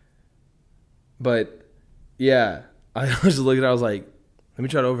 But, yeah. I was just looking at her. I was like, let me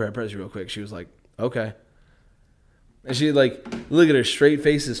try to overhead press you real quick. She was like, okay. And she like, look at her, straight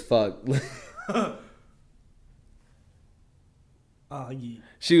face as fuck. Yeah.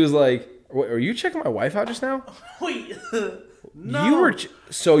 She was like, are you checking my wife out just now? Wait. No. You were,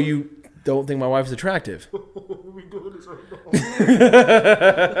 so you don't think my wife's attractive? We doing this right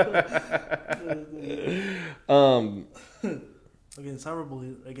Um, Again,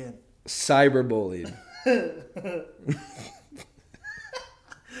 cyberbully again. cyberbullied.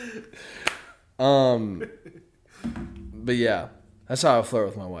 But yeah, that's how I flirt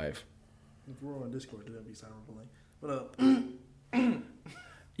with my wife. If we're on Discord, then that'd be cyberbullying. But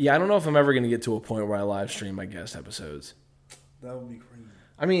Yeah, I don't know if I'm ever going to get to a point where I live stream my guest episodes. that would be crazy.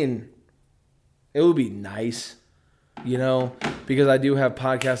 I mean, it would be nice, you know, because I do have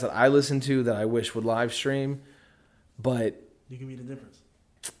podcasts that I listen to that I wish would live stream. But You can be the difference.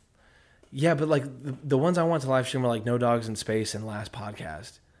 yeah, but like the ones I want to live stream are like No Dogs in Space and Last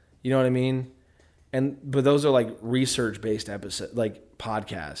Podcast. You know what I mean? But those are like research based episodes, like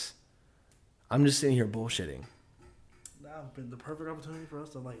podcasts. I'm just sitting here bullshitting. Now, been the perfect opportunity for us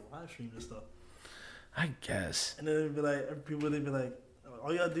to like live stream this stuff. I guess. And then it'd be like, people would be like,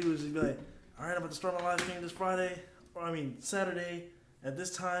 all you gotta do is just be like, all right, I'm about to start my live stream this Saturday at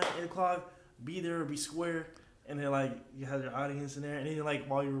this time, 8 o'clock. Be there, be square. And then like you have your audience in there, and then like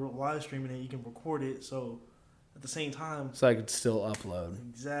while you're live streaming it, you can record it. So at the same time, So I could still upload.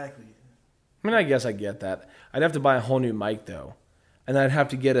 exactly. I mean, I guess I get that. I'd have to buy a whole new mic though, and I'd have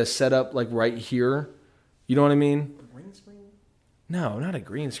to get a setup like right here. You know what I mean? The green screen. No, not a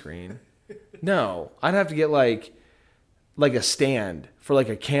green screen. No, I'd have to get like a stand for like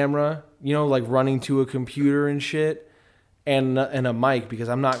a camera, you know, like running to a computer and shit, and a mic because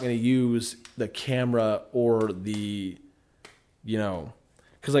I'm not going to use the camera or the, you know,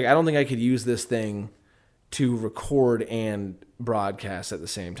 because like I don't think I could use this thing to record and broadcast at the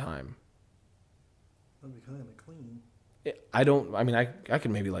same time. That'd be kind of clean. I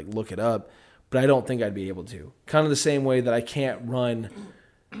could maybe like look it up, but I don't think I'd be able to. Kind of the same way that I can't run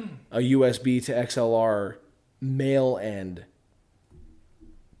a USB to XLR male end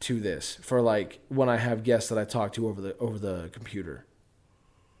to this for like when I have guests that I talk to over the computer.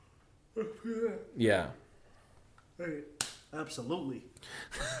 Yeah. Hey, absolutely.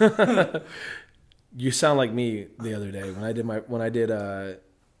 You sound like me the other day when I did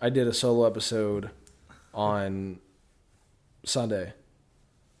a solo episode on Sunday.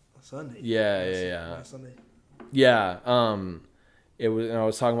 Sunday. Yeah. Sunday. Yeah. It was. And I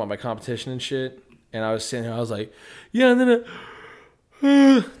was talking about my competition and shit, and I was sitting here. I was like, yeah, and then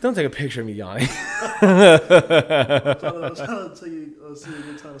don't take a picture of me yawning. I was trying to tell you, see a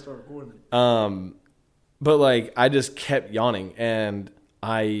good time to start recording it. But like, I just kept yawning, and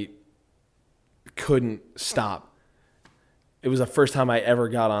I couldn't stop. It was the first time I ever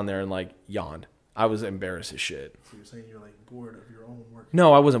got on there and like yawned. I was embarrassed as shit. So you're saying you're like bored of your own work?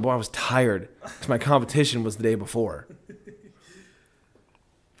 No, I wasn't bored. I was tired because my competition was the day before.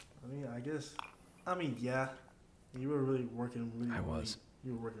 Yeah. You were really working really hard. I was.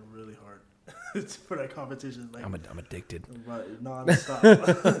 You were working really hard for that competition. Like, I'm addicted. But non-stop.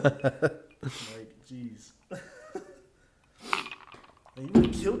 Like, jeez. You really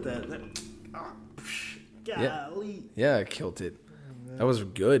killed that. Golly. Yeah, I killed it. That was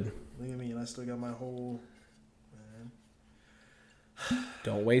good. Look at me, and I still got my whole... Man.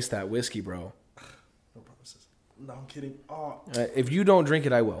 Don't waste that whiskey, bro. No promises. No, I'm kidding. Oh. If you don't drink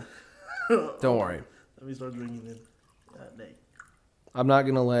it, I will. Don't worry. Let me start drinking it. God dang. I'm not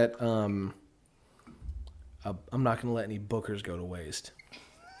gonna let any bookers go to waste.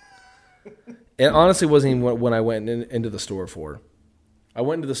 It honestly wasn't even when I went into the store for. I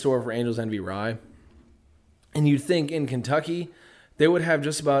went into the store for Angel's Envy Rye, and you'd think in Kentucky they would have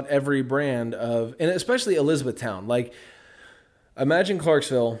just about every brand of, and especially Elizabethtown. Like, imagine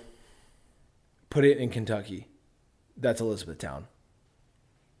Clarksville, put it in Kentucky. That's Elizabethtown.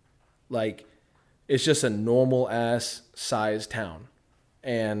 Like, it's just a normal ass size town.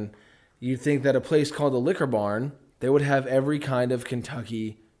 And you'd think that a place called the Liquor Barn, they would have every kind of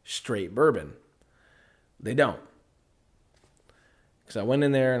Kentucky straight bourbon. They don't. Because I went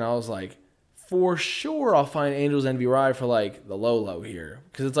in there and I was like, for sure I'll find Angel's Envy Rye for like the low here.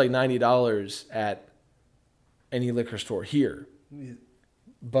 Because it's like $90 at any liquor store here. Yeah.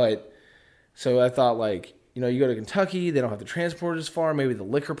 But, so I thought like, you know, you go to Kentucky, they don't have to transport as far. Maybe the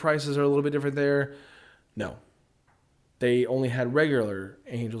liquor prices are a little bit different there. No. They only had regular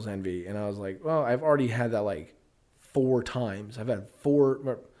Angel's Envy. And I was like, well, I've already had that like 4 times. I've had 3.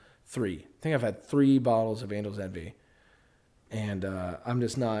 I think I've had 3 bottles of Angel's Envy. And I'm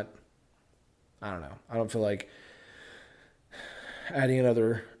just not, I don't know. I don't feel like adding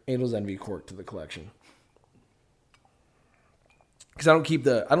another Angel's Envy cork to the collection. Because I don't keep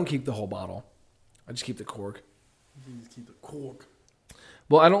the whole bottle. I just keep the cork. You just keep the cork.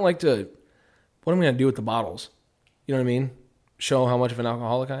 Well, I don't like to, what am I going to do with the bottles? You know what I mean? Show how much of an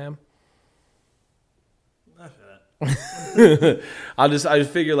alcoholic I am? After that. I just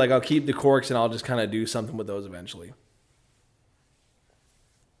figure like I'll keep the corks and I'll just kind of do something with those eventually.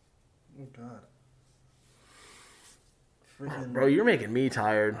 Oh, God. Freaking... Bro, you're making me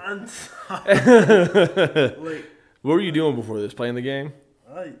tired. I'm tired. Like, what were you doing before this? Playing the game?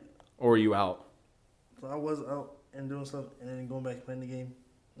 Or were you out? So I was out and doing stuff and then going back and playing the game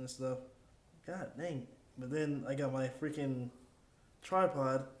and stuff. God dang. But then I got my freaking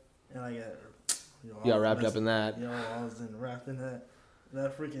tripod and I got... You got wrapped up in that. Yo, I was wrapped in that.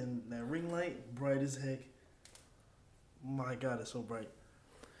 That freaking... That ring light, bright as heck. My God, it's so bright.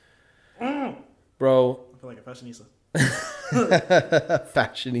 Bro. I feel like a fashionista.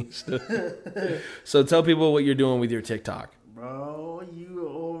 Fashionista. So tell people what you're doing with your TikTok. Bro, you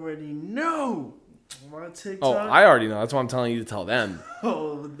already know. My TikTok. Oh, I already know. That's why I'm telling you to tell them.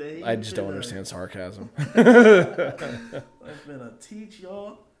 Oh, I just don't understand sarcasm. I'm gonna teach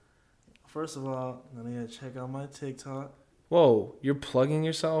y'all. First of all, I need to check out my TikTok. Whoa, you're plugging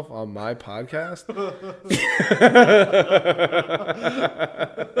yourself on my podcast?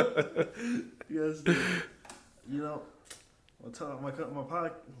 Yes. You know, my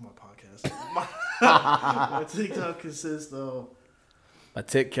podcast. My TikTok consists of A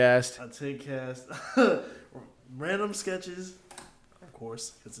TikCast. a TikCast, random sketches, of course,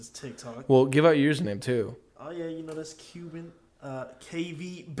 because it's TikTok. Well, give out your username too. Oh yeah, you know that's Cuban.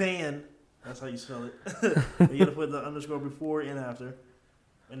 KV Band. That's how you spell it. You gotta put the underscore before and after.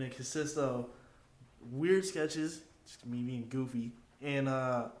 And it consists of weird sketches, just me being goofy, and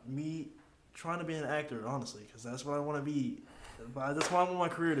me trying to be an actor, honestly, because that's what I want to be. That's what I want my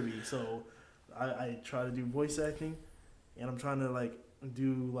career to be. So I try to do voice acting, and I'm trying to like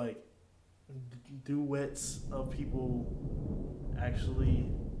do like duets of people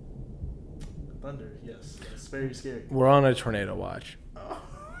actually. Thunder, yes, it's very scary. We're on a tornado watch.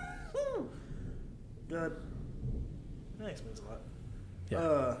 God, that explains a lot.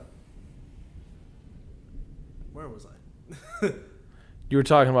 Yeah. Where was I? You were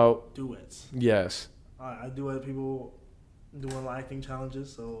talking about Duets. yes. I duet people doing acting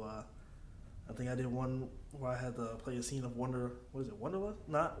challenges. So I think I did one where I had to play a scene of Wonder. What is it? Wonderlust?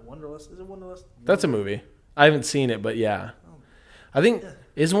 Not Wonderlust. Is it Wonderlust? That's a movie. I haven't seen it, but yeah. Oh. I think Yeah.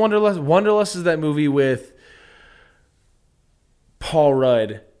 is Wonderlust. Wonderlust is that movie with Paul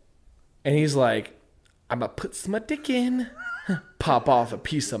Rudd, and he's like, "I'm gonna put my dick in, pop off a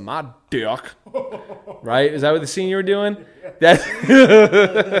piece of my dick." Right? Is that what the scene you were doing? That's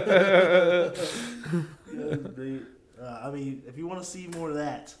I mean, if you want to see more of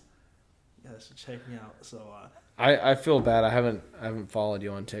that, you guys should check me out. So I feel bad. I haven't followed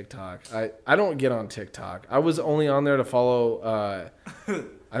you on TikTok. I don't get on TikTok. I was only on there to follow. I think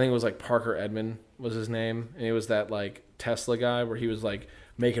it was like Parker Edmond was his name, and he was that like Tesla guy where he was like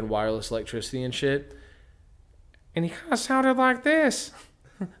making wireless electricity and shit. And he kind of sounded like this.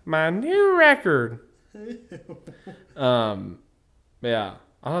 My new record. Yeah,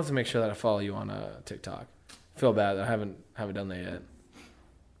 I'll have to make sure that I follow you on TikTok. I feel bad that I haven't done that yet.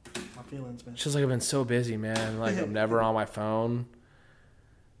 my feelings, man. It's just like I've been so busy, man. Like I'm never on my phone.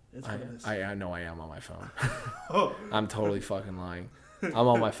 It's what it is. I know I am on my phone. I'm totally fucking lying. I'm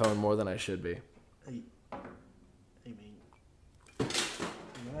on my phone more than I should be. Hey, man.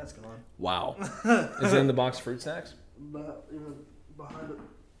 That's gone. Wow. Is it in the box of fruit snacks? But even behind it.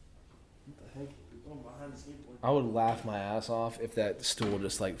 What the heck? Oh, behind the skateboard. I would laugh my ass off if that stool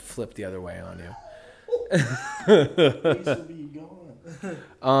just like flipped the other way on you. It used to be gone.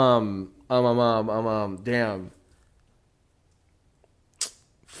 Damn.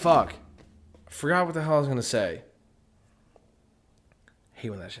 Fuck. Forgot what the hell I was gonna say. Hate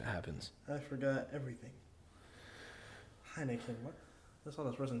when that shit happens. I forgot everything. Heineken. What? I saw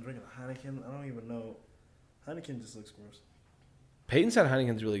this person drinking a Heineken. I don't even know. Heineken just looks gross. Peyton said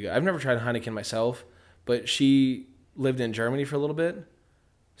Heineken's really good. I've never tried Heineken myself, but she lived in Germany for a little bit.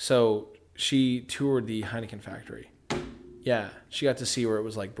 So she toured the Heineken factory. Yeah, she got to see where it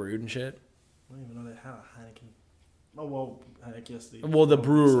was like brewed and shit. I don't even know they had a Heineken. Oh, well, I guess the... Well, the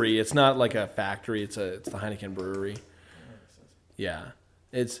brewery. It's not like a factory. It's the Heineken brewery. That makes sense. Yeah,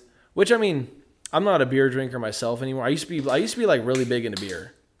 which I mean, I'm not a beer drinker myself anymore. I used to be like really big into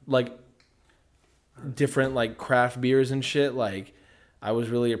beer, like different like craft beers and shit. Like I was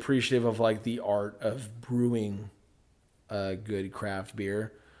really appreciative of like the art of brewing a good craft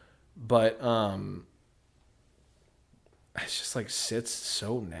beer, but it's just like sits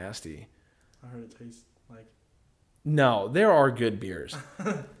so nasty. I heard it tastes like... No, there are good beers.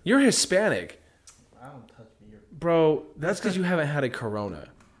 You're Hispanic. I don't touch beer. Bro, that's because you haven't had a Corona.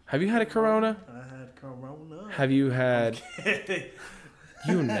 Have you had a Corona? I had Corona. Have you had...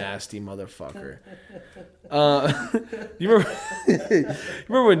 You nasty motherfucker. You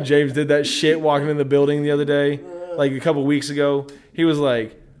remember when James did that shit walking in the building the other day? Like a couple weeks ago? He was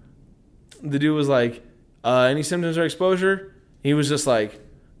like... The dude was like, any symptoms or exposure? He was just like,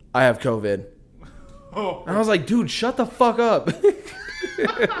 I have COVID. Oh. And I was like, dude, shut the fuck up.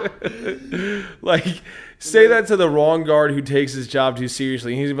 Like, say that to the wrong guard who takes his job too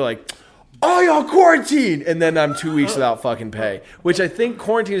seriously. And he's gonna be like, oh, y'all quarantined. And then I'm 2 weeks without fucking pay. Which I think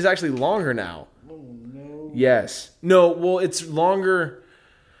quarantine is actually longer now. Oh, no. Yes. No, well, it's longer.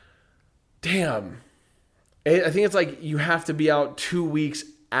 Damn. I think it's like you have to be out 2 weeks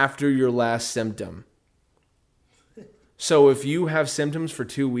after your last symptom. So if you have symptoms for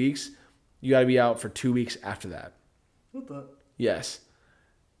 2 weeks, you got to be out for 2 weeks after that. What the... Yes.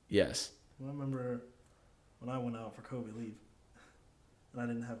 Yes. I remember when I went out for COVID leave, and I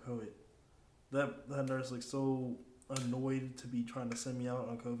didn't have COVID. That nurse looked so annoyed to be trying to send me out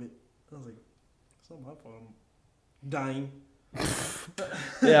on COVID. I was like, it's not my fault. I'm dying.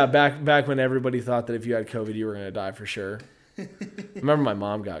 Yeah, back when everybody thought that if you had COVID, you were going to die for sure. Remember my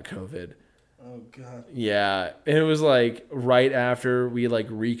mom got COVID. Oh, God. Yeah, and it was like right after we like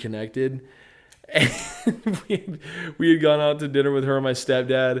reconnected. And we had gone out to dinner with her and my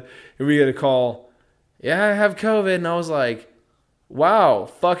stepdad, and we got a call. Yeah, I have COVID, and I was like, "Wow,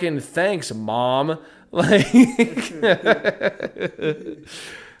 fucking thanks, Mom." Like,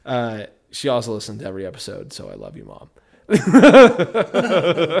 she also listened to every episode, so I love you, Mom.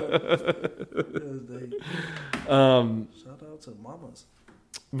 Shout out to mamas.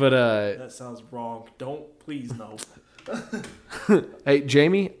 But That sounds wrong. Please no. hey,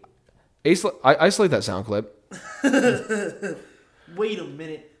 Jamie, isolate that sound clip. Wait a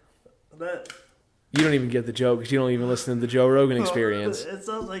minute. That You don't even get the joke because you don't even listen to the Joe Rogan Experience. It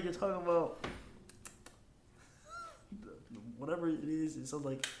sounds like you're talking about whatever it is. It sounds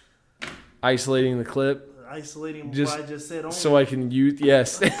like Isolating the clip isolating what Just I just said. Only. so I can use.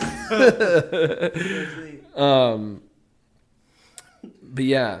 Yes. But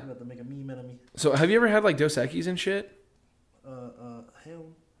yeah. I'm about to make a meme out of me. So have you ever had like Dos Equis and shit?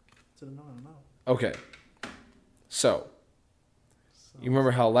 Hell to the no. Okay. So you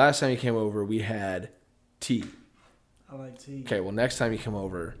remember how last time you came over we had tea? I like tea. Okay. Well, next time you come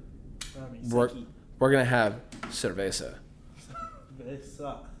over, I mean, we're gonna have cerveza.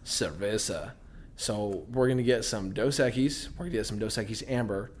 Cerveza. Cerveza. So we're gonna get some Dos Equis. We're gonna get some Dos Equis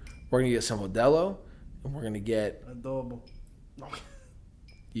Amber. We're gonna get some Modelo, and we're gonna get Adobo.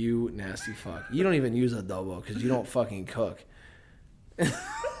 you nasty fuck. You don't even use adobo because you don't fucking cook.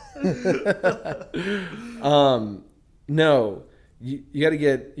 No, you gotta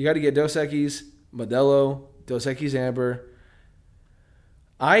get Dos Equis, Modelo, Dos Equis Amber.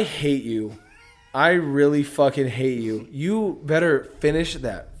 I hate you. I really fucking hate you. You better finish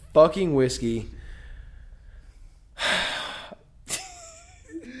that fucking whiskey.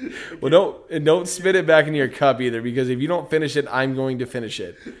 Well, don't spit it back into your cup either, because if you don't finish it, I'm going to finish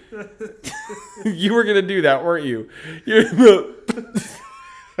it. You were gonna do that, weren't you?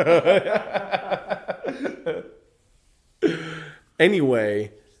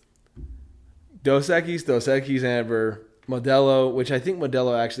 Anyway, Dos Equis Amber, Modelo, which I think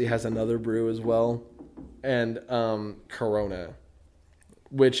Modelo actually has another brew as well, and Corona,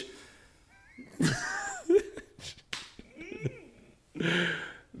 which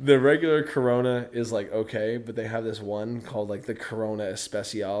the regular Corona is like okay, but they have this one called like the Corona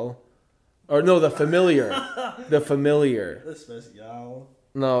Especial, or no, the Familiar, the Familiar. Especial.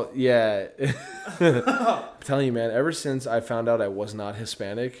 No, yeah. I'm telling you, man, ever since I found out I was not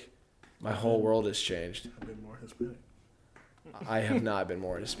Hispanic, my whole world has changed. I've been more Hispanic. I have not been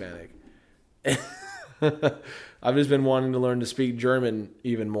more Hispanic. I've just been wanting to learn to speak German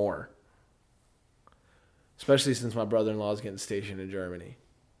even more. Especially since my brother-in-law is getting stationed in Germany.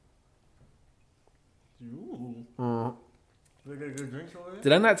 Ooh. Did I get good drinks over there?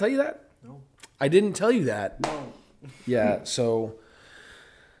 Did I not tell you that? No. I didn't tell you that. No. Yeah, so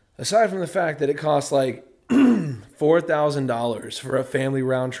aside from the fact that it costs like $4,000 for a family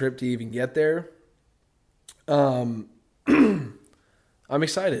round trip to even get there, I'm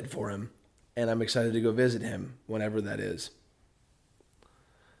excited for him, and I'm excited to go visit him whenever that is.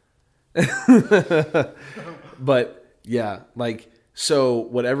 But yeah, like, so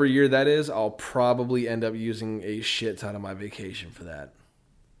whatever year that is, I'll probably end up using a shit ton of my vacation for that.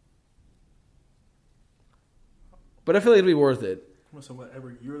 But I feel like it'll be worth it. So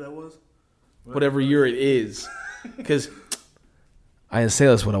whatever year that was? Whatever year it is. Because I didn't say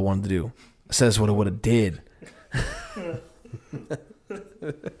that's what I wanted to do. I said that's what I would have did.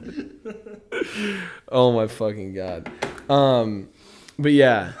 Oh my fucking God. But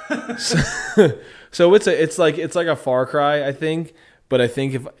yeah. So it's like a Far Cry, I think. But I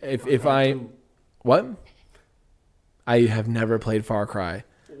think if I what? I have never played Far Cry.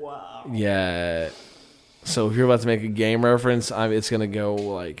 Wow. Yeah. So if you're about to make a game reference, it's gonna go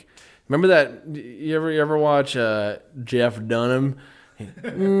like, remember that? You ever watch Jeff Dunham?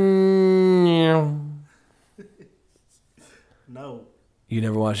 No. You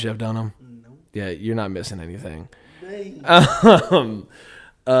never watched Jeff Dunham? No. Yeah, you're not missing anything. Dang.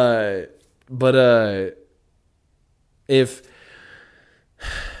 If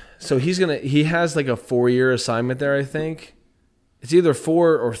so, he has like a 4-year assignment there. I think it's either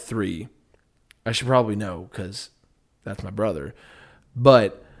 4 or 3. I should probably know because that's my brother.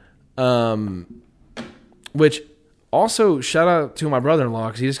 But, which also shout out to my brother-in-law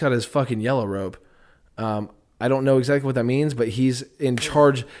because he just got his fucking yellow rope. I don't know exactly what that means, but he's in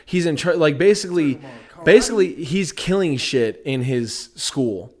charge. He's in charge. Like basically he's killing shit in his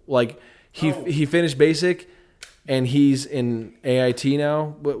school. Like he finished basic and he's in AIT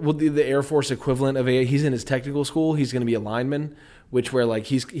now. Well, the Air Force equivalent of AIT. He's in his technical school. He's going to be a lineman. Which where like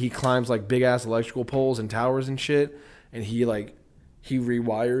he climbs like big ass electrical poles and towers and shit, and he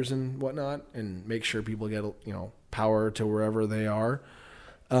rewires and whatnot and makes sure people get power to wherever they are,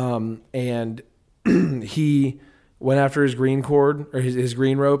 and he went after his green cord or his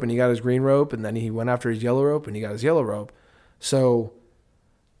green rope and he got his green rope, and then he went after his yellow rope and he got his yellow rope. So,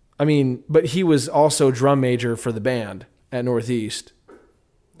 I mean, but he was also drum major for the band at Northeast,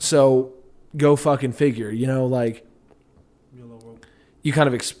 so go fucking figure, like. you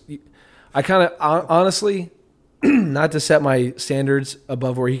kind of honestly, not to set my standards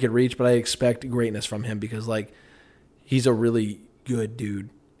above where he could reach, but I expect greatness from him because like he's a really good dude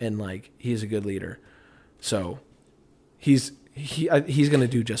and like he's a good leader. So he's gonna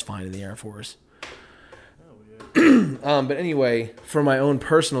do just fine in the Air Force. But anyway, for my own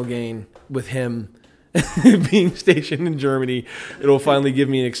personal gain with him being stationed in Germany, it'll finally give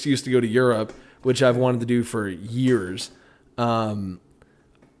me an excuse to go to Europe, which I've wanted to do for years.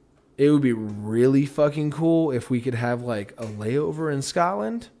 It would be really fucking cool if we could have like a layover in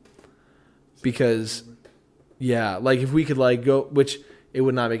Scotland. Because, yeah, like if we could like go, which it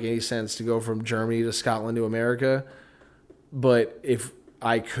would not make any sense to go from Germany to Scotland to America. But if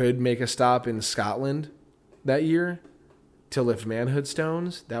I could make a stop in Scotland that year to lift manhood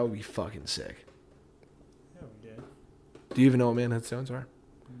stones, that would be fucking sick. Yeah, we did. Do you even know what manhood stones are?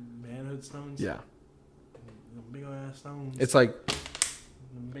 Manhood stones? Yeah. Them big ass stones. It's like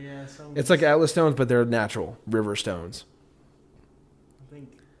Them big ass stones. it's like Atlas stones, but they're natural river stones. I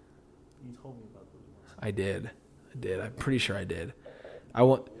think you told me about those ones. I did. I'm pretty sure I did. I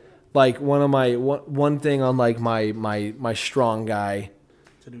want like one thing on like my strong guy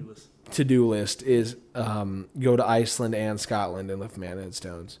To-do to-do list list. is go to Iceland and Scotland and lift manhood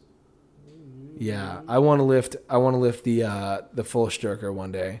stones. Yeah, I want to lift the full Sturker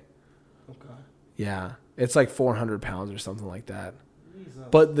one day. Okay. Yeah, it's like 400 pounds or something like that. Jesus.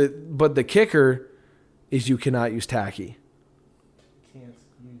 But the kicker is you cannot use tacky. Can't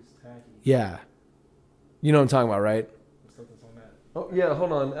use tacky. Yeah, you know what I'm talking about, right? What's up that's on that? Oh yeah,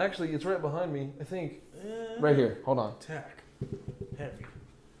 hold on. Actually, it's right behind me. I think right here. Hold on. Tack. Heavy.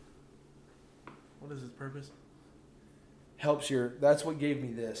 What is its purpose? Helps your. That's what gave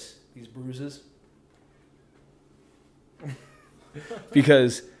me these bruises.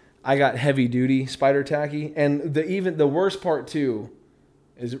 Because I got heavy duty spider tacky, and the worst part too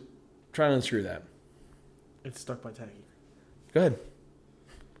is trying to unscrew that. It's stuck by tacky. Go ahead.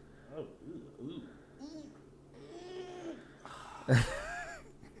 Oh.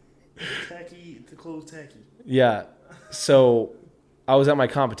 Tacky to close tacky. Yeah. So I was at my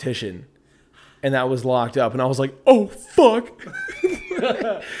competition, and that was locked up, and I was like, "Oh fuck,"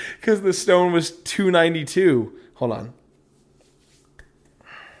 because the stone was 292. Hold on.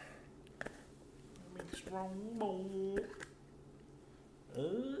 Make strong bowl.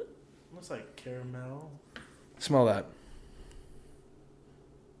 Looks like caramel. Smell that.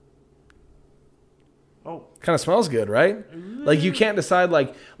 Oh, Kind of smells good, right? Like you can't decide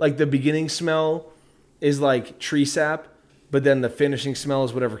like the beginning smell is like tree sap, but then the finishing smell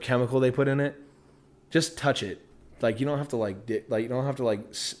is whatever chemical they put in it. Just touch it. Like you don't have to like you don't have to like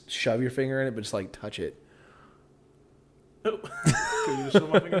shove your finger in it, but just like touch it. Can you just show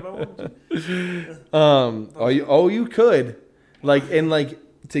my finger if I want to? You could. Like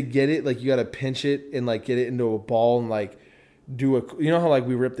to get it, like you got to pinch it and like get it into a ball and like do you know how like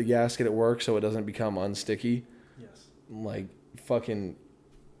we rip the gasket at work so it doesn't become unsticky? Yes. Like fucking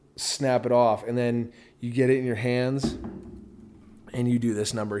snap it off, and then you get it in your hands and you do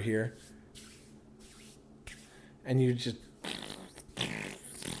this number here, and you just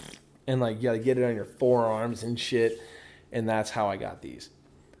and like you gotta get it on your forearms and shit, and that's how I got these.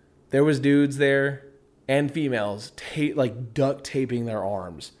 There was dudes there and females like duct taping their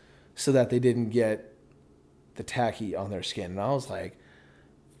arms so that they didn't get the tacky on their skin, and I was like,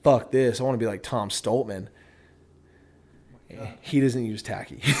 fuck this, I want to be like Tom Stoltman. He doesn't use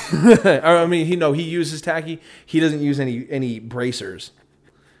tacky. I mean, he uses tacky. He doesn't use any bracers.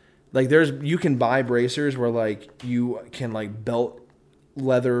 Like you can buy bracers where like you can like belt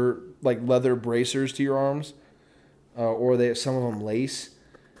leather bracers to your arms, or some of them lace.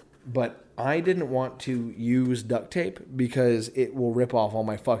 But I didn't want to use duct tape because it will rip off all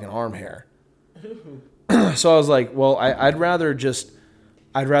my fucking arm hair. So I was like, well, I'd rather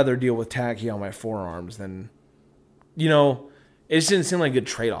deal with tacky on my forearms than, it just didn't seem like a good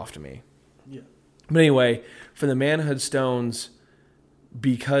trade-off to me. Yeah. But anyway, for the manhood stones,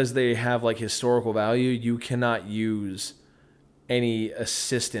 because they have like historical value, you cannot use any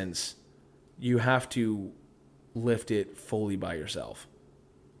assistance. You have to lift it fully by yourself.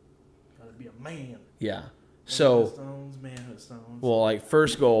 Gotta be a man. Yeah. So, Manhood stones. well, like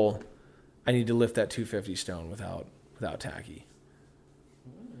first goal, I need to lift that 250 stone without tacky.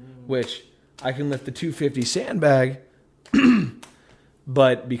 Which I can lift the 250 sandbag,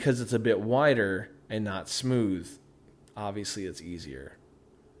 but because it's a bit wider and not smooth, obviously it's easier.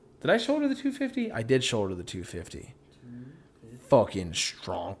 Did I shoulder the 250? I did shoulder the 250. Fucking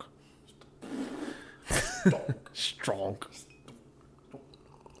strong. Strong.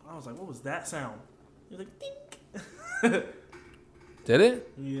 I was like, what was that sound? He was like, dink. Did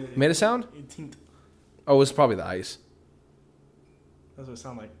it? Yeah. Made a sound? It tinked. Oh, it was probably the ice. That's what it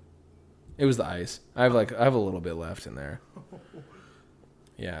sounded like. It was the ice. I have a little bit left in there.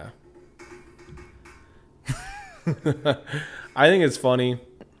 Yeah. I think it's funny.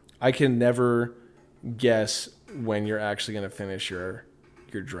 I can never guess when you're actually going to finish your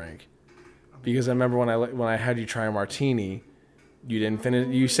drink. Because I remember when I had you try a martini, you didn't finish.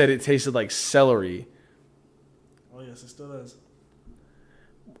 You said it tasted like celery. Oh yes, it still does.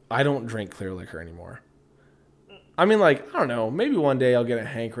 I don't drink clear liquor anymore. I mean, like, I don't know. Maybe one day I'll get a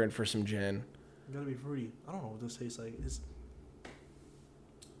hankering for some gin. It gotta be fruity. I don't know what this tastes like.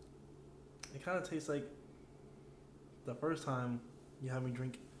 It kind of tastes like the first time you had me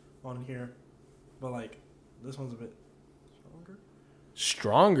drink on here, but like this one's a bit stronger.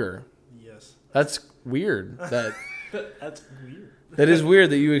 Stronger? Yes. That's weird. That's weird. That is weird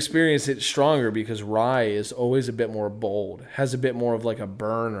that you experience it stronger because rye is always a bit more bold. Has a bit more of like a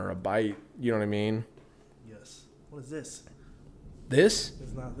burn or a bite. You know what I mean? Yes. What is this? This?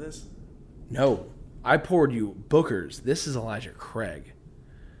 It's not this. No. I poured you Booker's. This is Elijah Craig.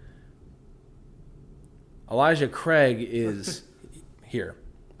 Elijah Craig is here.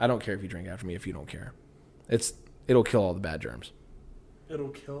 I don't care if you drink after me if you don't care. It'll kill all the bad germs. It'll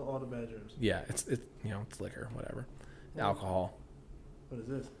kill all the bad germs. Yeah, it's liquor, whatever. Alcohol. What is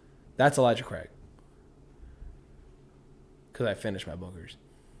this? That's Elijah Craig. Because I finished my Booker's.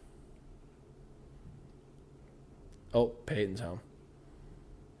 Oh, Peyton's home.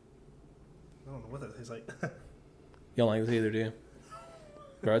 I don't know what that tastes like. You don't like this either, do you?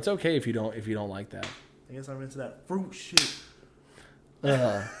 Bro, it's okay if you don't like that. I guess I'm into that fruit shit.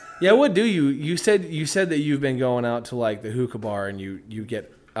 Yeah, what do you? You said that you've been going out to like the hookah bar and you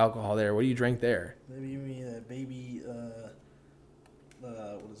get alcohol there. What do you drink there? Maybe you mean a baby.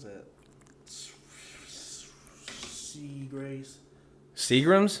 What is that? Seagrace.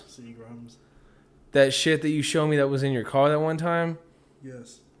 Seagrams? Seagrams. That shit that you showed me that was in your car that one time?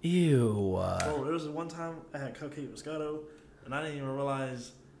 Yes. Ew. Oh, there was one time I had Cupcake Moscato, and I didn't even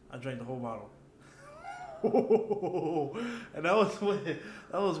realize I drank the whole bottle. And that was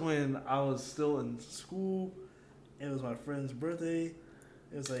when I was still in school. It was my friend's birthday.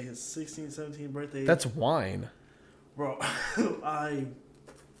 It was like his 16th, 17th birthday. That's wine. Bro, I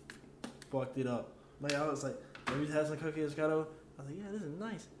fucked it up. Like, I was like, have you had some Cupcake Moscato? I was like, yeah, this is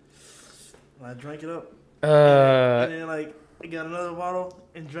nice. And I drank it up. And then, like, I got another bottle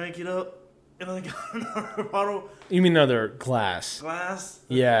and drank it up. And then I got another bottle. You mean another glass?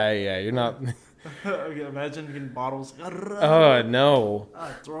 Yeah, you're not. Okay, imagine getting bottles. Oh, no.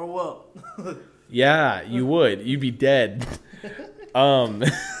 I'd throw up. Yeah, you would. You'd be dead. Ew,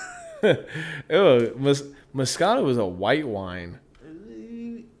 Moscato was a white wine.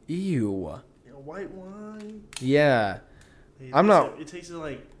 Ew. White wine. Yeah. It tasted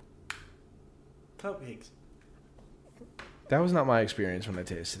like cupcakes. That was not my experience when I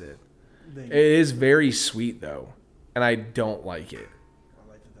tasted it. Dang. It is very sweet, though. And I don't like it. I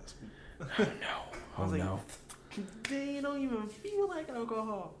like that that's sweet. Oh, no. Oh, like, no. They don't even feel like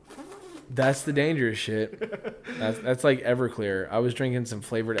alcohol. That's the dangerous shit. That's like Everclear. I was drinking some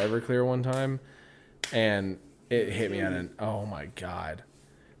flavored Everclear one time, and it hit me at an oh my god.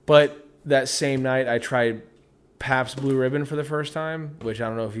 But that same night, I tried Pabst Blue Ribbon for the first time, which I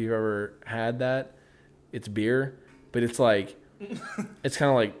don't know if you've ever had that. It's beer, but it's like it's kind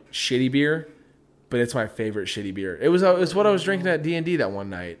of like shitty beer, but it's my favorite shitty beer. It's what I was drinking at D&D that one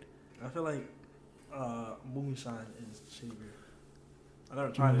night. I feel like moonshine is shitty beer. I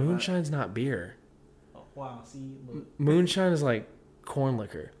never tried it. Moonshine's not beer. Oh, wow, see? Look. Moonshine is like corn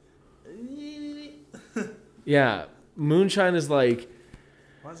liquor. Yeah, moonshine is like...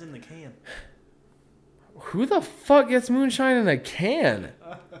 Why is it in the can? Who the fuck gets moonshine in a can?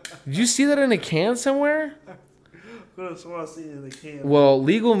 Did you see that in a can somewhere? Could have sworn I seen it in the can. Well,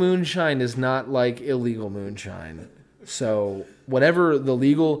 legal moonshine is not like illegal moonshine. So whatever the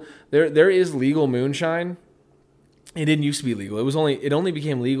legal... There is legal moonshine. It didn't used to be legal. It only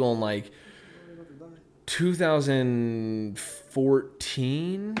became legal in like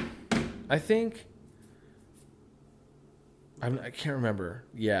 2014, I think. I can't remember.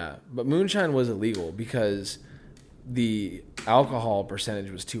 Yeah, but moonshine was illegal because the alcohol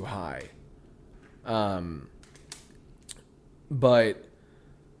percentage was too high. But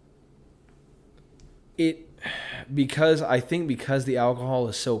because the alcohol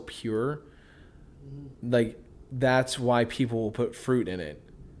is so pure, like that's why people will put fruit in it.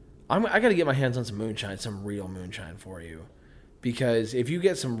 I got to get my hands on some moonshine, some real moonshine for you, because if you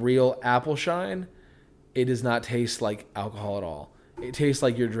get some real apple shine, it does not taste like alcohol at all. It tastes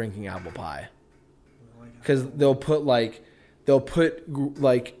like you're drinking apple pie. Because they'll put like they'll put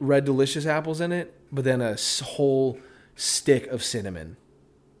like Red Delicious apples in it, but then a whole stick of cinnamon.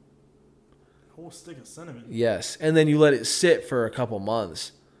 A whole stick of cinnamon. Yes, and then you let it sit for a couple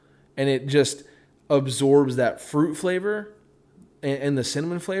months, and it just absorbs that fruit flavor and the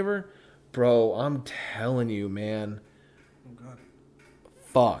cinnamon flavor. Bro, I'm telling you, man. Oh God.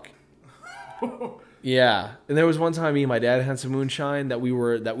 Fuck. Yeah, and there was one time me and my dad had some moonshine that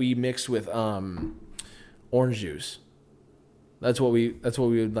we mixed with orange juice. That's what we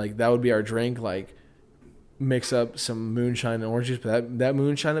would like. That would be our drink. Like, mix up some moonshine and orange juice. But that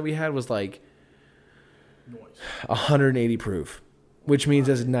moonshine that we had was like 180 proof, which means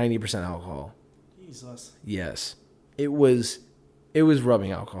that's 90% alcohol. Jesus. Yes, it was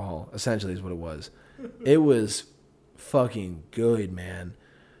rubbing alcohol. Essentially, is what it was. It was fucking good, man.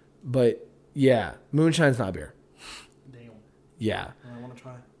 But yeah, moonshine's not beer. Damn. Yeah. I want to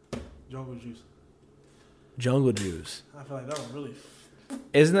try jungle juice. Jungle juice. I feel like that would really.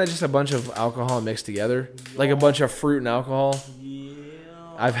 Isn't that just a bunch of alcohol mixed together? Like a bunch of fruit and alcohol? Yeah.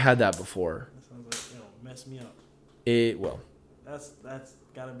 I've had that before. That sounds like it'll mess me up. It will. That's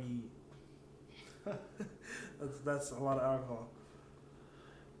gotta be. that's a lot of alcohol.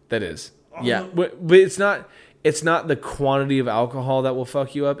 That is. Yeah, but it's not the quantity of alcohol that will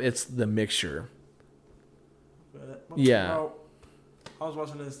fuck you up. It's the mixture. Yeah. Bro, I was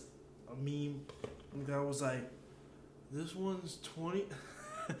watching a meme. And the guy was like, "This one's 20."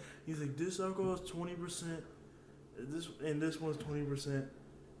 He's like, "This alcohol is 20%. This one's 20%.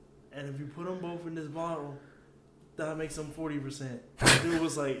 And if you put them both in this bottle, that makes them 40%." The dude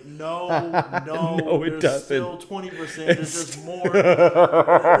was like, "No, No, it there's doesn't. still 20%. There's just more." He's like,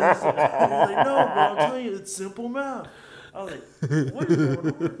 "No, bro, I'm telling you, it's simple math." I was like, "What is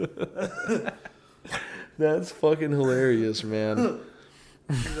going on?" That's fucking hilarious, man.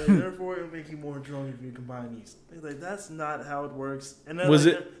 He's like, "Therefore, it'll make you more drunk if you combine these." He's like, "That's not how it works." And then Was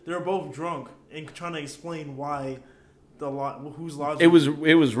they're both drunk and trying to explain why whose logic It was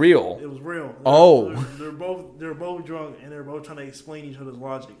real. it was real. Oh. They're both drunk and they're both trying to explain each other's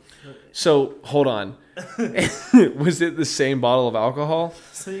logic. So hold on. Was it the same bottle of alcohol?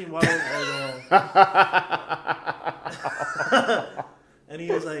 Same bottle of alcohol. And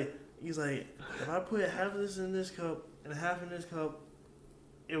he's like, "If I put half of this in this cup and half in this cup,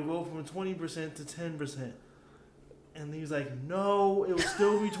 it will go from 20% to 10%. And he was like, "No, it will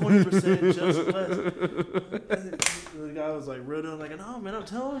still be 20%, just less." And the guy was like, real dumb, like, "No, man, I'm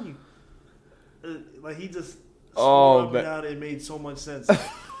telling you." Like, he just swore me out. It made so much sense.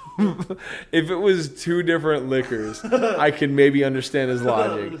 If it was two different liquors, I could maybe understand his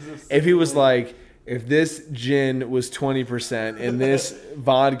logic. If he was like, if this gin was 20% and this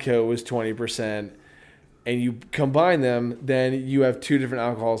vodka was 20%, and you combine them, then you have two different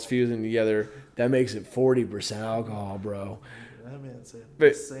alcohols fusing together. That makes it 40% alcohol, bro. That man said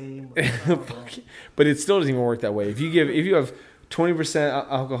But- the same. Alcohol. But it still doesn't even work that way. If you have 20%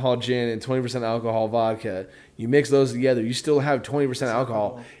 alcohol gin and 20% alcohol vodka, you mix those together, you still have 20%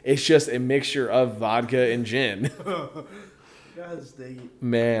 alcohol. It's just a mixture of vodka and gin. Guys, they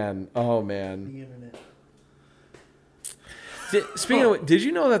Man, oh man. the internet. Speaking of, did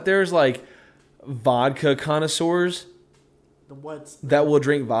you know that there's like vodka connoisseurs The what's that will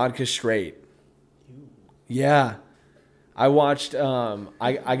drink vodka straight? Yeah, I watched.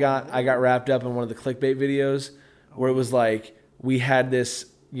 I got wrapped up in one of the clickbait videos where it was like we had this,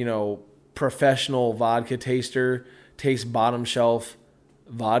 professional vodka taster taste bottom shelf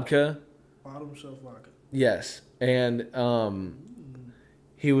vodka. bottom shelf vodka. Yes, and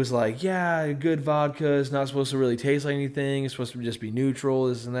he was like, "Yeah, good vodka is not supposed to really taste like anything. It's supposed to just be neutral,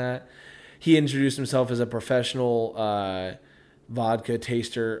 this and that." He introduced himself as a professional vodka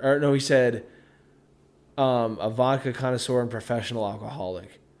taster. Or no, he said a vodka connoisseur and professional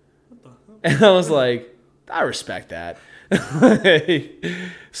alcoholic. What the hell? And I was like, I respect that.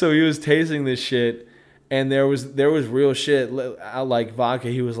 So he was tasting this shit, and there was real shit like vodka.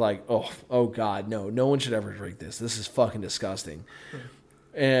 He was like, oh God, no one should ever drink this. This is fucking disgusting.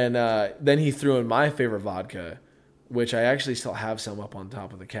 And then he threw in my favorite vodka, which I actually still have some up on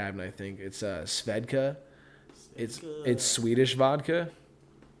top of the cabinet. I think it's Svedka. It's Swedish vodka.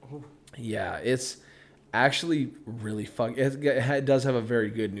 Oh. Yeah, it's actually really fun. It does have a very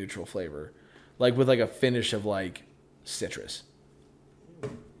good neutral flavor, like with like a finish of like citrus.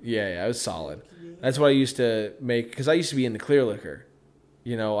 Yeah, it was solid. That's what I used to make because I used to be into clear liquor.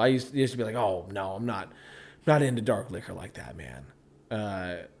 I used to be like, oh no, I'm not into dark liquor like that, man.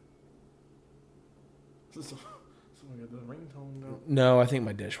 Someone got the ringtone go. No, I think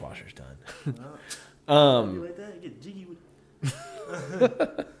my dishwasher's done. You like that? You get jiggy with.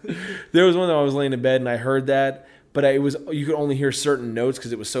 There was one that I was laying in bed and I heard that, but you could only hear certain notes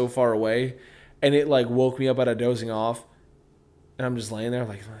because it was so far away, and it like woke me up out of dozing off, and I'm just laying there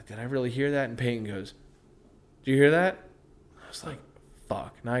like, did I really hear that? And Peyton goes, "Do you hear that?" I was like,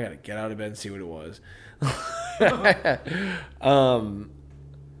 "Fuck!" Now I gotta get out of bed and see what it was.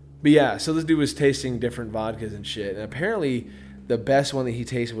 But yeah, so this dude was tasting different vodkas and shit, and apparently the best one that he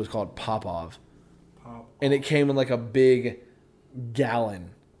tasted was called Popov, and it came in like a big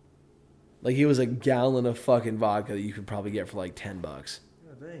gallon. Like it was a gallon of fucking vodka that you could probably get for like $10.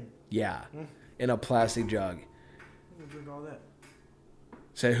 Yeah, dang. Yeah, in a plastic jug. Who would drink all that?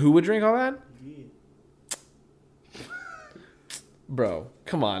 Say, who would drink all that? Yeah. Bro,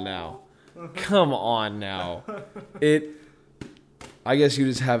 come on now. Come on now. I guess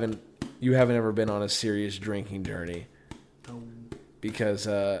you haven't ever been on a serious drinking journey. Because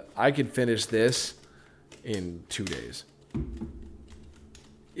I could finish this in 2 days.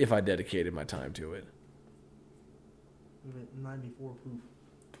 If I dedicated my time to it. 94 proof.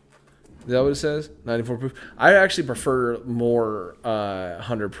 Is that what it says? 94 proof? I actually prefer more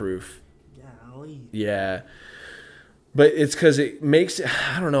 100 proof. Golly. Yeah. But it's because it makes it,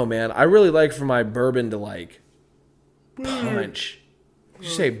 I don't know, man. I really like for my bourbon to like punch. Did you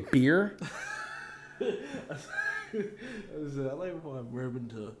say beer? I like for my bourbon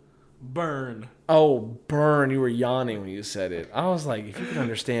to burn. Oh, burn. You were yawning when you said it. I was like, if you could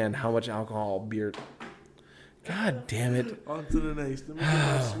understand how much alcohol beer. God damn it. On to the next. Let me get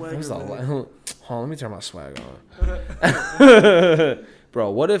my swagger back. Hold on, let me turn my swag on.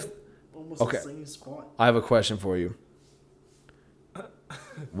 Bro, what if. Almost Okay. the same spot. I have a question for you.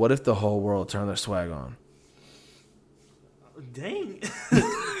 What if the whole world turned their swag on? Dang.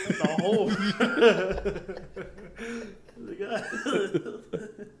 The whole.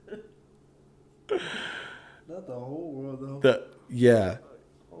 Not the whole world, though. Yeah.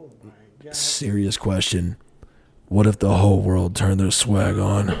 Oh my god. Serious question. What if the whole world turned their swag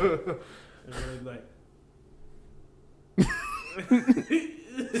on? Everybody's like.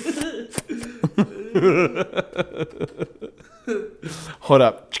 Hold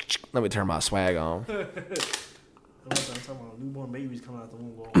up. Let me turn my swag on. I'm talking about newborn babies coming out the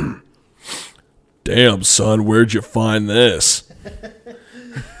womb going. Damn, son, where'd you find this?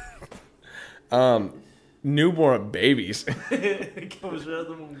 Newborn babies. Comes right out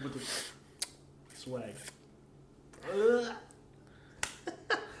the womb with the swag. You're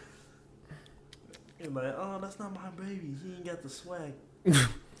like, oh, that's not my baby. He ain't got the swag.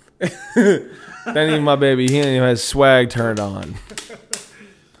 That ain't even my baby. He ain't even has swag turned on.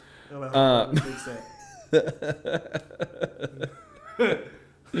 You're like, oh, fix that.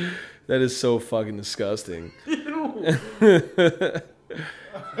 That is so fucking disgusting. Yo,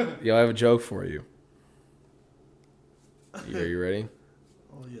 I have a joke for you. Are you ready?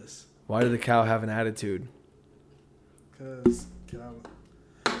 Oh, yes. Why did the cow have an attitude? Because cow.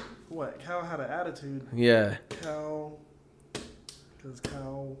 What? Cow had an attitude. Yeah. Cow. Because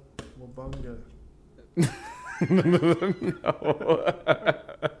cow. Wabunga. I'm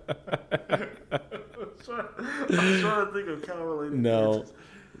trying to think of cow related. No.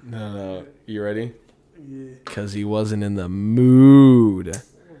 No. You ready? Yeah. Because he wasn't in the mood.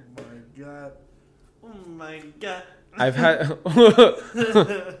 Oh my god. Oh my god. I've had.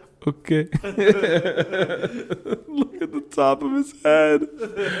 Okay. Look at the top of his head.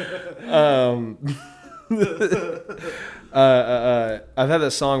 I've had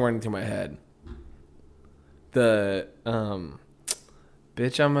that song running through my head. The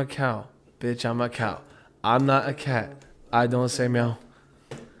bitch, I'm a cow. Bitch, I'm a cow. I'm not a cat. I don't say meow.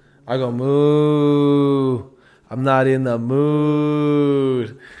 I go moo. I'm not in the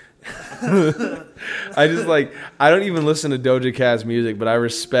mood. I just like, I don't even listen to Doja Cat's music, but I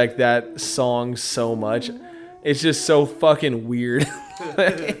respect that song so much. It's just so fucking weird.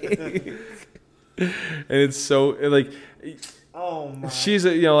 And it's so like, Oh my. she's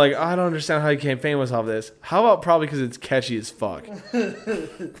a, like, I don't understand how you became famous off this. How about probably because it's catchy as fuck?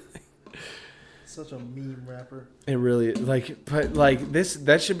 Such a meme rapper. It really, like, but like this,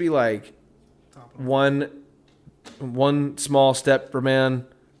 that should be like Top of one small step for man,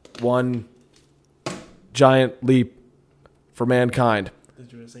 one giant leap for mankind.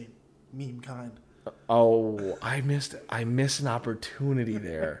 Did you want to say meme kind? Oh, I missed an opportunity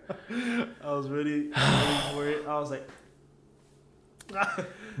there. I was ready for it. I was like,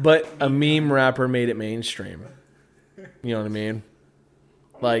 But a meme rapper made it mainstream. You know what I mean?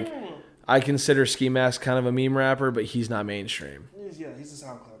 Like, I consider Ski Mask kind of a meme rapper, but he's not mainstream. yeah, he's a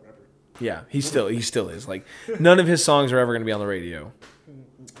SoundCloud rapper. Yeah, he still is. Like, none of his songs are ever going to be on the radio.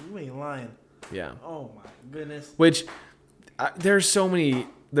 You ain't lying. Yeah. Oh my goodness. Which there's so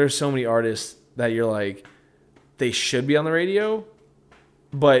many artists that you're like, they should be on the radio,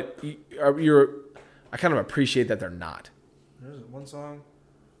 but I kind of appreciate that they're not. There's one song.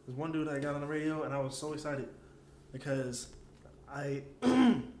 There's one dude I got on the radio, and I was so excited because I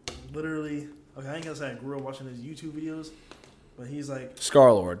literally. Okay, I ain't gonna say I grew up watching his YouTube videos, but he's like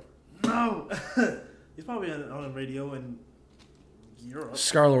Scarlord. no. He's probably on the radio in Europe.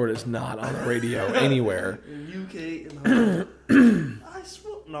 Scarlord is not on the radio anywhere. In UK I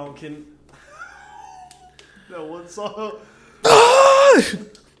swear. No, can that one song?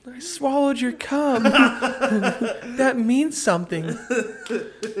 I swallowed your cum. That means something.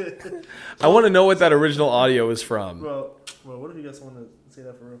 I want to know what that original audio is from. Bro, what if you got someone to say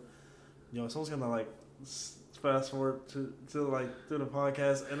that for real? Yo, someone's gonna like fast forward to like through the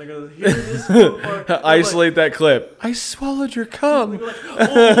podcast, and they're gonna hear this part. Isolate that clip. I swallowed your cum. Like,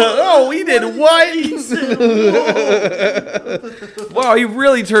 oh, he did what? He said, Wow, he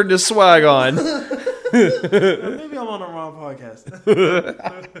really turned his swag on. maybe I'm on the wrong podcast.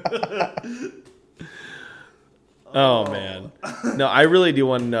 Oh man, no, I really do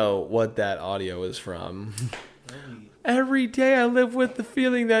want to know what that audio is from. Every day I live with the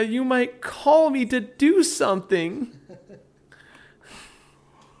feeling that you might call me to do something.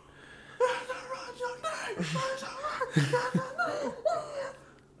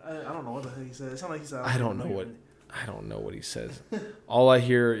 I don't know what the hell he said. It sounded like he said. I don't know what he says. All I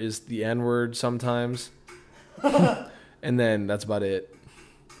hear is the N-word sometimes. And then that's about it.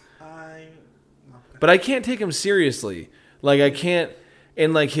 But I can't take him seriously. Like I can't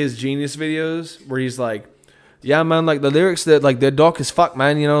in like his Genius videos where he's like, yeah, man, like the lyrics that like they're dark as fuck,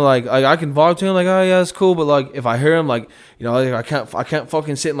 man. You know, like I can vibe to him, like oh yeah, that's cool. But like if I hear him, like you know, like, I can't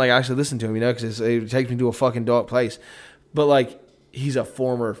fucking sit and like actually listen to him, you know, because it takes me to a fucking dark place. But like he's a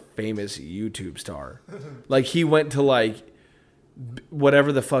former famous YouTube star. Like he went to like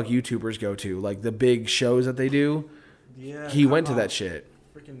whatever the fuck YouTubers go to, like the big shows that they do. Yeah, he went to that shit.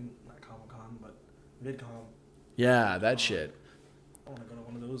 Freaking not Comic-Con, but VidCon. Yeah, that shit. I want to go to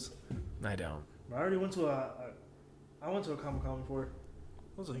one of those. I don't. But I already went to a Comic-Con before.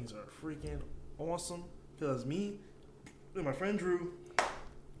 Those things are freaking awesome. Because me and my friend Drew,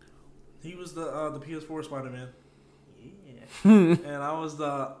 he was the PS4 Spider-Man. Yeah. And I was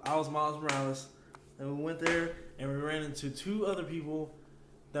Miles Morales. And we went there and we ran into two other people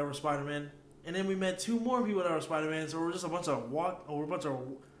that were Spider-Man. And then we met two more people that were Spider-Man. So we're just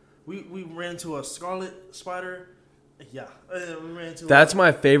we ran into a Scarlet Spider. Yeah, we ran into. That's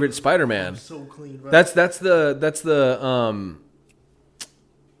my favorite Spider-Man. So clean, bro. That's the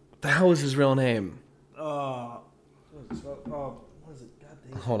the hell is his real name? What is it? God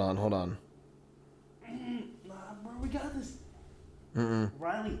damn. Hold on. Nah, bro, we got this.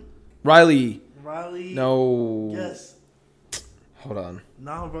 Riley. No. Yes. Hold on.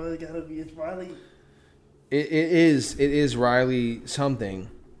 Nah, bro, it's Riley. It is Riley something.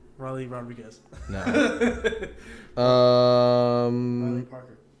 Riley Rodriguez. No. Riley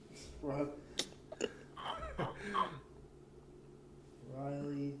Parker.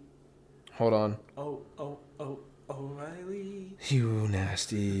 Riley. Hold on. Oh, Riley. You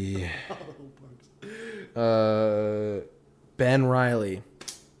nasty. Oh, Ben Riley.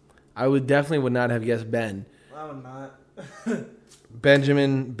 I would not have guessed Ben. I'm not.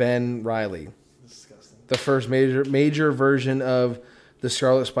 Benjamin Ben Riley. Disgusting. The first major version of the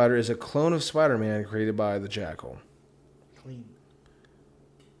Scarlet Spider is a clone of Spider-Man created by the Jackal. Clean.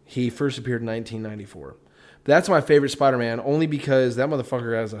 He first appeared in 1994. That's my favorite Spider-Man, only because that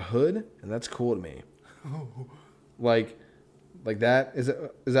motherfucker has a hood, and that's cool to me. Like that? Is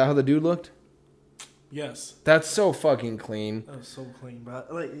that how the dude looked? Yes. That's so fucking clean. That was so clean, bro.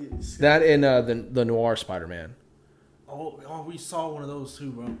 Like That and the Noir Spider-Man. Oh, we saw one of those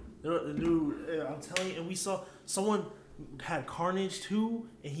too, bro. Dude, I'm telling you, and we saw someone had Carnage too,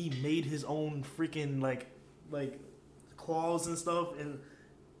 and he made his own freaking like claws and stuff, and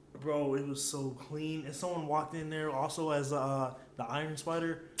bro, it was so clean. And someone walked in there also as the Iron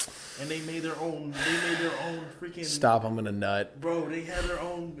Spider, and they made their own. They made their own freaking. Stop! I'm gonna nut. Bro, they had their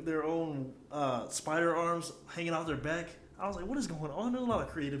own spider arms hanging out their back. I was like, what is going on? There's a lot of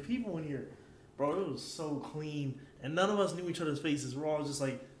creative people in here. Bro, it was so clean. And none of us knew each other's faces. We're all just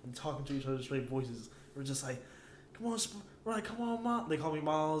like talking to each other straight voices. We're just like, come on, right, come on, Mom. They call me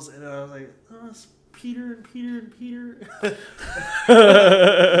Miles. And I was like, it's Peter and Peter and Peter.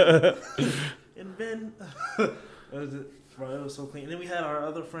 And Ben. Bro, it was so clean. And then we had our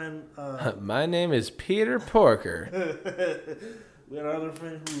other friend. My name is Peter Porker. We had our other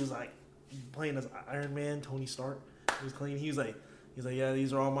friend who was like playing as Iron Man, Tony Stark. He was clean. He was like, yeah,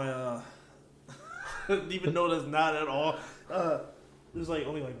 these are all my. Even though that's not at all. There's like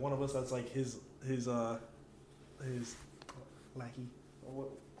only like one of us that's like his his lackey. Or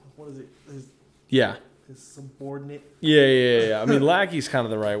what is it? Yeah. His subordinate. Yeah. I mean, lackey's kind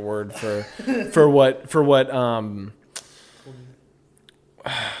of the right word for what.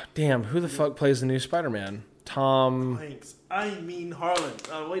 Damn, who the fuck plays the new Spider-Man? Tom. Hanks. I mean Harlan.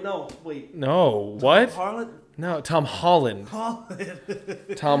 Wait. No, what? Harlan? No, Tom Holland. Holland.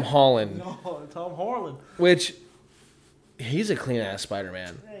 Tom Holland. No, Tom Harlan. Which, he's a clean ass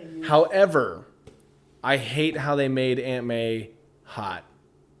Spider-Man. Hey, However, I hate how they made Aunt May hot.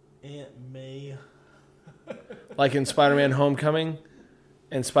 Aunt May. Like in Spider-Man Homecoming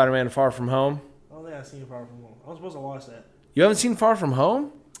and Spider-Man Far From Home. I don't think I've seen Far From Home. I was supposed to watch that. You haven't seen Far From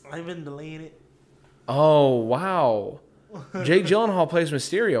Home? I've been delaying it. Oh, wow. Jake Gyllenhaal plays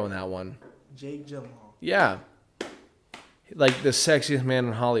Mysterio in that one. Jake Gyllenhaal. Yeah. Like the sexiest man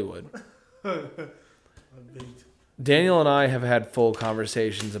in Hollywood. Daniel and I have had full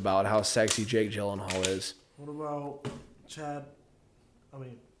conversations about how sexy Jake Gyllenhaal is. What about Chad? I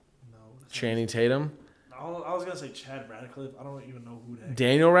mean, no. Channing Tatum? I was going to say Chad Radcliffe. I don't even know who that is.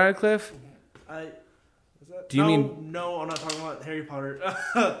 Daniel Radcliffe? Is that? Do you mean... No, I'm not talking about Harry Potter.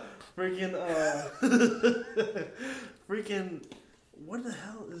 Freaking, what the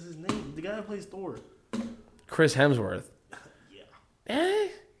hell is his name? The guy who plays Thor. Chris Hemsworth. Yeah.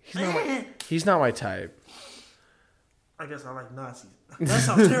 He's not my type. I guess I like Nazis. That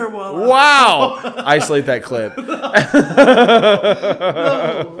sounds terrible. Wow! Isolate that clip. No.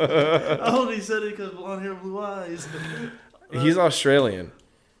 I only said it because blonde hair, blue eyes. He's Australian.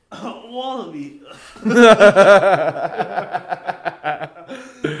 Wallaby.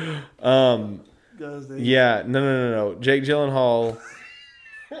 Yeah, no. Jake Gyllenhaal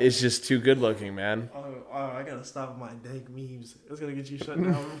is just too good looking, man. Oh, I gotta stop my dank memes. It's gonna get you shut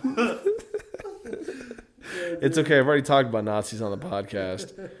down. It's okay. I've already talked about Nazis on the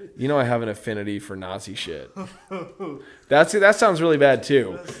podcast. You know I have an affinity for Nazi shit. That sounds really bad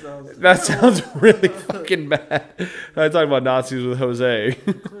too. That sounds really fucking bad. I talk about Nazis with Jose.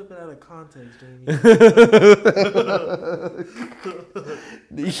 Clip it out of context, Jamie.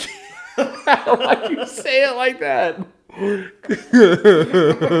 Why you say it like that?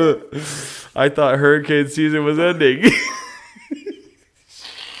 I thought hurricane season was ending.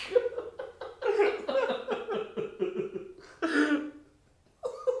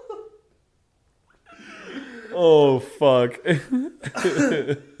 Oh, fuck. I ain't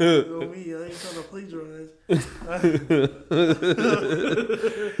trying to plagiarize.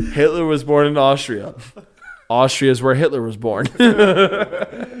 Hitler was born in Austria. Austria is where Hitler was born.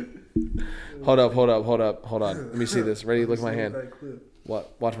 Hold up. Let me see this. Ready? Look at my hand.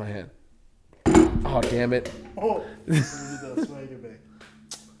 What? Watch my hand. Oh, damn it. Oh,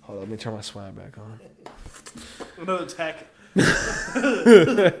 Hold on. Let me turn my swag back on. Another attack.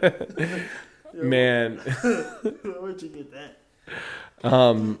 Man. Where'd you get that?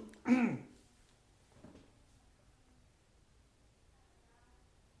 That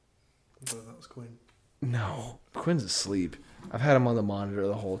was Quinn. No. Quinn's asleep. I've had him on the monitor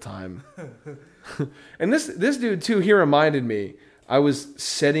the whole time. And this dude, too, he reminded me. I was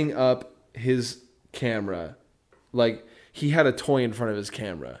setting up his camera. Like, he had a toy in front of his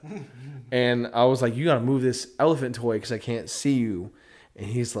camera. And I was like, you got to move this elephant toy because I can't see you. And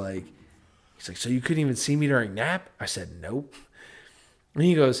he's like, so you couldn't even see me during nap? I said, nope. And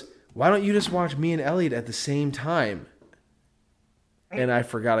he goes, why don't you just watch me and Elliot at the same time? And I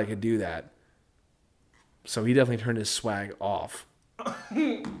forgot I could do that. So he definitely turned his swag off. Are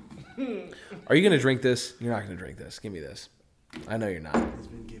you going to drink this? You're not going to drink this. Give me this. I know you're not. It's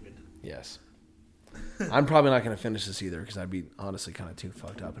been given. Yes. I'm probably not going to finish this either because I'd be honestly kind of too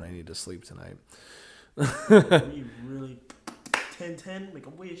fucked up and I need to sleep tonight. Are you really 10-10? Make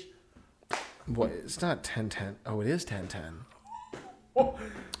a wish. What? It's not 10:10. Oh, it is 10:10.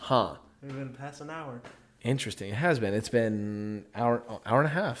 Huh. It's been past an hour. Interesting. It has been. It's been hour and a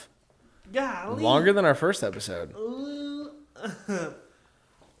half. Golly. Longer than our first episode.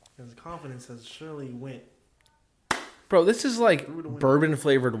 His confidence has surely went. Bro, this is like bourbon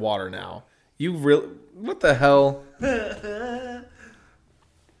flavored water now. You really? What the hell? No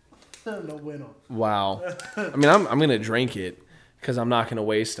bueno. Wow. I mean, I'm gonna drink it because I'm not gonna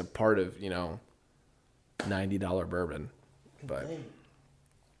waste a part of $90 bourbon. But $90.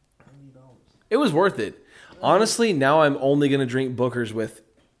 it was worth it. Honestly, now I'm only gonna drink Booker's with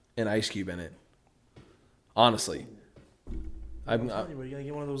an ice cube in it. Honestly, I'm telling you, bro, you gotta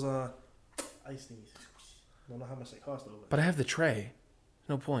get one of those ice things. Don't know how much they cost though. But I have the tray.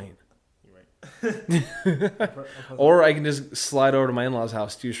 No point. You're right. Or I can just slide over to my in-laws'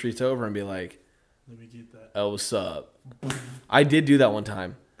 house 2 streets over and be like, Let me get that. "Oh, what's up?" I did do that one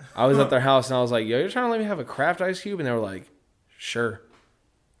time. I was at their house and I was like, yo, you're trying to let me have a craft ice cube? And they were like, sure.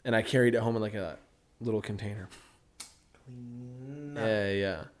 And I carried it home in like a little container. No.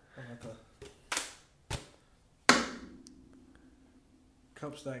 Yeah.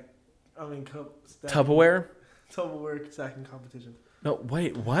 Cup stack. Cup stack. Tupperware? Tupperware stacking competition. No,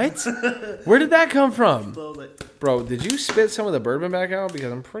 wait, what? Where did that come from? So I was like, Bro, did you spit some of the bourbon back out?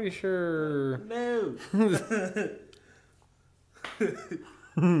 Because I'm pretty sure... no. Hey,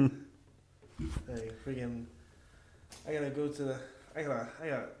 freaking! I gotta go to the. I got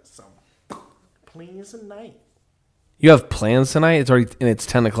some plans tonight. You have plans tonight? It's already... And it's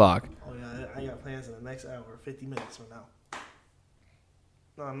 10 o'clock. Oh yeah, I got plans in the next hour, 50 minutes from now.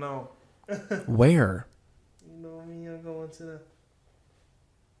 Oh no. Where? You know me, I'm going to the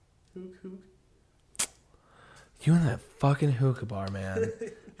hook. You in that fucking hookah bar, man.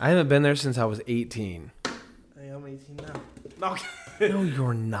 I haven't been there since I was 18. Hey, I'm 18 now. No. No,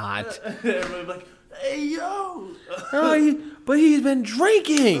 you're not. Everybody's like, hey yo. But he's been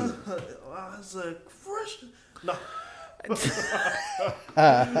drinking. I was a fresh. No.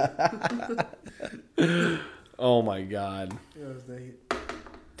 Oh my god. It was the.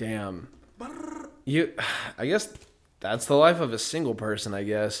 Damn. I guess that's the life of a single person, I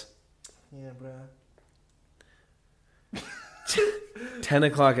guess. Yeah, bro. 10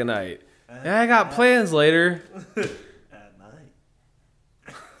 o'clock at night. Yeah, I got plans later. At night.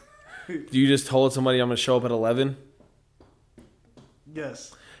 You just told somebody I'm going to show up at 11?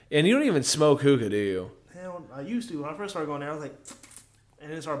 Yes. And you don't even smoke hookah, do you? Hell, I used to. When I first started going there, I was like,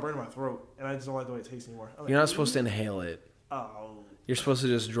 and it started burning my throat, and I just don't like the way it tastes anymore. You're not supposed to inhale it. Oh. You're supposed to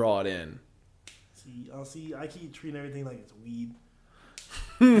just draw it in. See, I keep treating everything like it's weed.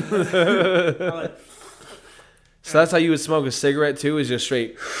 So that's how you would smoke a cigarette too? Is just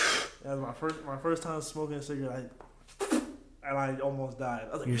straight. That was my first time smoking a cigarette, and I almost died.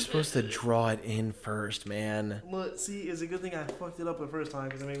 I was like, You're supposed to draw it in first, man. Look, see, it's a good thing I fucked it up the first time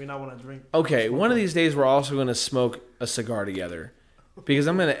because it made me not want to drink. Okay, one of these days we're also going to smoke a cigar together. Because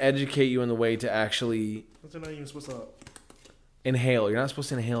I'm going to educate you in the way to actually But you're not even supposed to. inhale. You're not supposed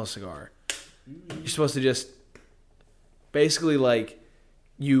to inhale a cigar. You're supposed to just basically like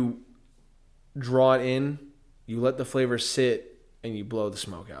you draw it in, you let the flavor sit, and you blow the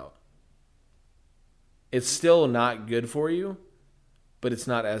smoke out. It's still not good for you, but it's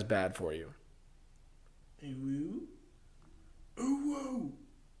not as bad for you. Ooh, whoa!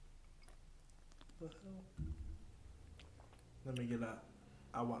 What the hell? Let me get that.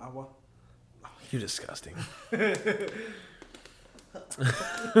 Awa. You're disgusting.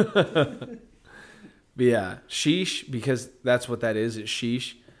 But yeah, sheesh, because that's what that is. It's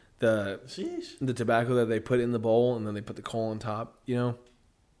sheesh. Sheesh. The tobacco that they put in the bowl and then they put the coal on top, you know?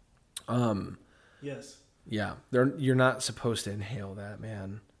 Yes. Yeah. You're not supposed to inhale that,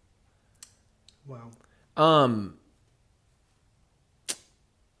 man. Wow.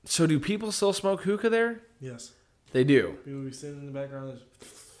 So do people still smoke hookah there? Yes. They do. People be sitting in the background.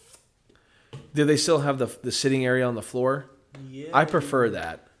 Do they still have the sitting area on the floor? Yeah. I prefer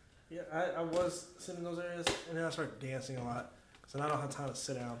that. Yeah, I was sitting in those areas, and then I started dancing a lot, so now I don't have time to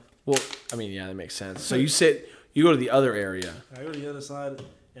sit down. Well, I mean, yeah, that makes sense. So you go to the other area. I go to the other side,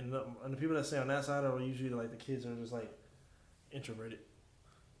 and the people that stay on that side are usually like the kids are just like introverted.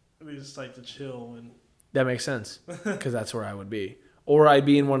 They just like to chill and. That makes sense because that's where I would be. Or I'd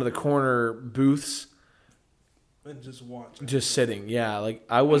be in one of the corner booths. And just watch. Just sitting. Yeah, like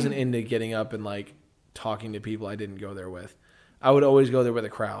I wasn't into getting up and like talking to people I didn't go there with. I would always go there with a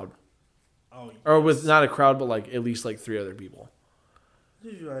crowd. Oh, yes. Or with not a crowd, but like at least like 3 other people.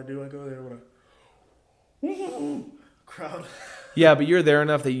 That's usually what I do. I go there with a crowd. Yeah, but you're there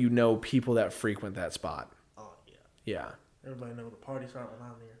enough that you know people that frequent that spot. Oh, yeah. Yeah. Everybody know the party start when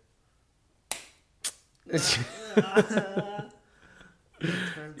I'm there.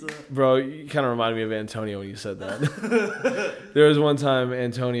 Turns up. Bro, you kind of reminded me of Antonio when you said that. There was one time,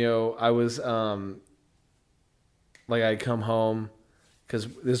 Antonio, I was, like, I'd come home, because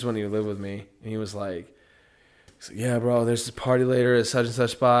this is when he lived with me, and he was like, yeah, bro, there's this party later at such and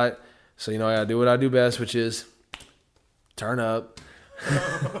such spot, so, you know, I gotta do what I do best, which is turn up. Turn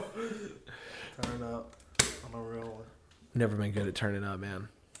up. I'm a real one. Never been good at turning up, man.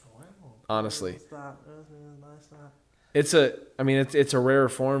 Wow. Honestly. Stop. Nice stop. It's a rare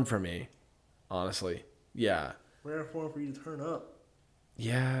form for me, honestly. Yeah. Rare form for you to turn up.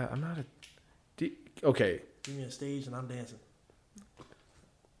 Yeah, I'm not okay. Give me a stage and I'm dancing.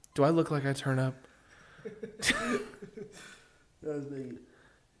 Do I look like I turn up? That was big.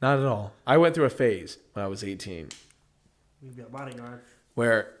 Not at all. I went through a phase when I was 18 You got bodyguard.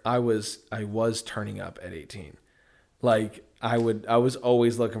 where I was turning up at 18. Like I was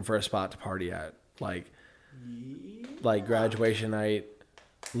always looking for a spot to party at. Like graduation night,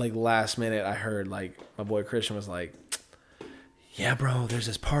 like last minute I heard like my boy Christian was like, yeah, bro, there's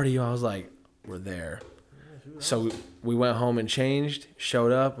this party. I was like, we're there. So we went home and changed,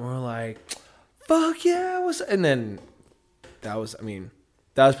 showed up, and we're like, fuck yeah. And then that was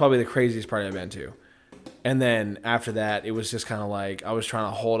probably the craziest party I've been to. And then after that, it was just kind of like I was trying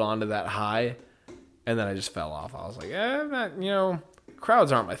to hold on to that high, and then I just fell off. I was like, I'm not,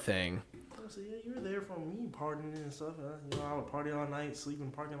 crowds aren't my thing. So yeah, you were there for me partying and stuff. I would party all night, sleep in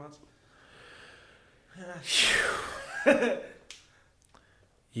parking lots.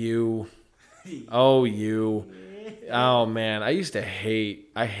 You. Oh man, I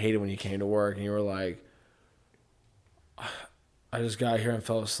hated when you came to work and you were like, I just got here and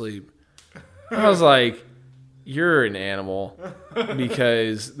fell asleep. I was like, you're an animal,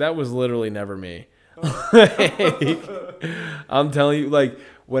 because that was literally never me. Like, I'm telling you, like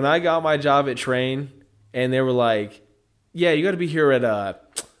when I got my job at Train and they were like, yeah, you got to be here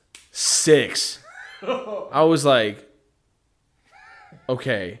at 6. I was like,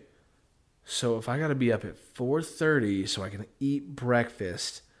 okay. So if I got to be up at 4:30 so I can eat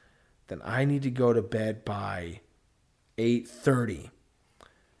breakfast, then I need to go to bed by 8:30.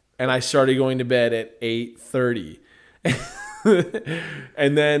 And I started going to bed at 8:30.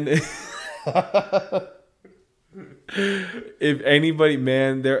 And then if anybody,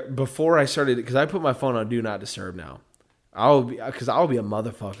 man, before I started, because I put my phone on Do Not Disturb now. I'll be a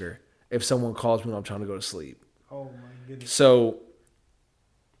motherfucker if someone calls me when I'm trying to go to sleep. Oh my goodness. So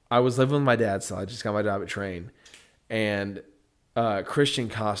I was living with my dad, so I just got my job at Train, and Christian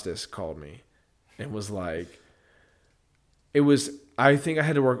Costas called me and was like, I think I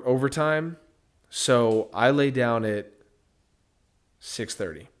had to work overtime, so I lay down at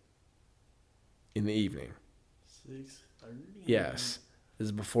 6:30 in the evening. 6:30? Yes. This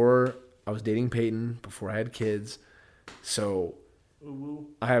is before I was dating Peyton, before I had kids, so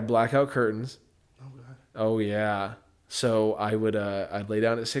I had blackout curtains. Oh God. Oh yeah. So I'd lay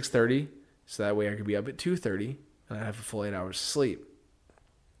down at 6:30, so that way I could be up at 2:30, and I'd have a full 8 hours of sleep.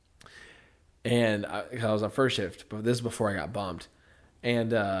 And I was on first shift, but this is before I got bumped.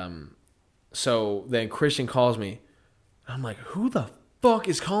 And so then Christian calls me. I'm like, who the fuck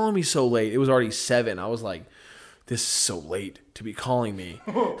is calling me so late? It was already 7. I was like, this is so late to be calling me.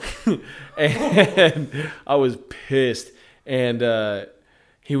 And I was pissed. And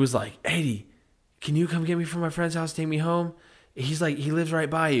he was like, Eddie, can you come get me from my friend's house, take me home? He's like, he lives right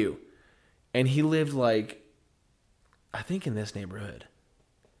by you. And he lived like, I think in this neighborhood.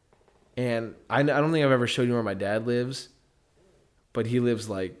 And I don't think I've ever showed you where my dad lives, but he lives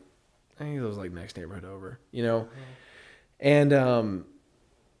like, I think he lives like next neighborhood over, And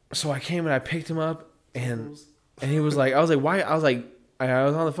so I came and I picked him up, and he was like, I was on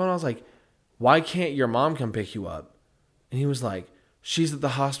the phone, I was like, why can't your mom come pick you up? And he was like, she's at the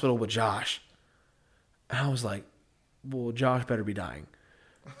hospital with Josh. And I was like, well, Josh better be dying.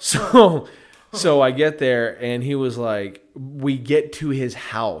 So I get there, and he was like, we get to his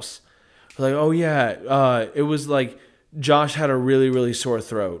house. Like, oh yeah, it was like Josh had a really, really sore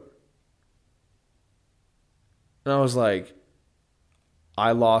throat. And I was like,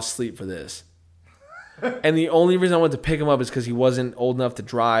 I lost sleep for this. And the only reason I went to pick him up is because he wasn't old enough to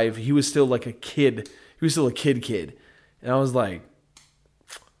drive. He was still like a kid. He was still a kid. And I was like,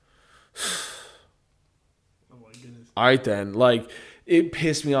 oh my goodness. All right then. Like, it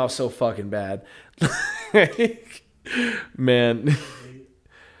pissed me off so fucking bad. Man.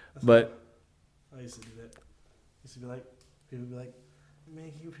 But I used to do that. People would be like,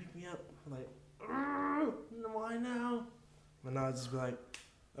 man, can you pick me up? I'm like, why now? But now I just be like,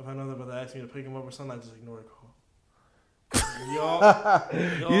 if I know they're about to ask me to pick him up or something, I just ignore the call.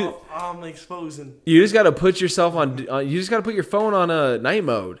 Y'all, I'm exposing. You just got to put yourself on. You just got to put your phone on a night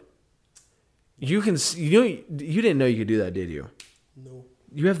mode. You can. You didn't know you could do that, did you? No.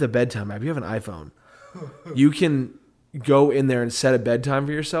 You have the bedtime app. You have an iPhone. You can go in there and set a bedtime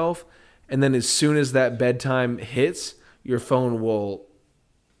for yourself, and then as soon as that bedtime hits, your phone will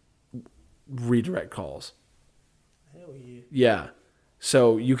redirect calls. Hell yeah. Yeah.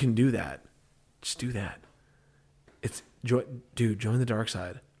 So you can do that. Just do that. Join the dark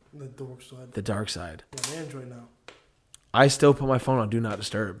side. The dark side. The dark side. Yeah, I'm Android now. I still put my phone on Do Not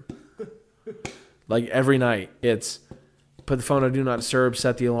Disturb. Like every night, it's put the phone on Do Not Disturb,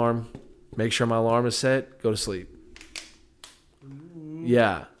 set the alarm, make sure my alarm is set, go to sleep.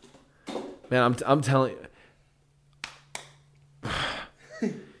 Yeah. Man, I'm telling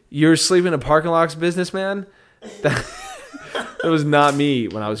you. You're sleeping in a parking lot's business, man? That was not me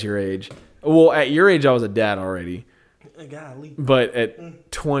when I was your age. Well, at your age, I was a dad already. Golly. But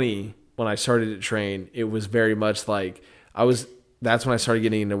at 20, when I started to train, it was very much like that's when I started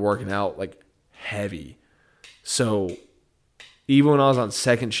getting into working out like heavy. So even when I was on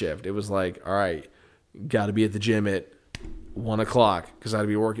second shift, it was like, all right, got to be at the gym at 1 o'clock because I had to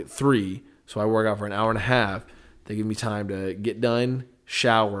be at work at 3. So I work out for an hour and a half. They give me time to get done,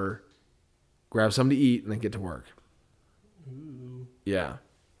 shower, grab something to eat, and then get to work. Ooh. Yeah.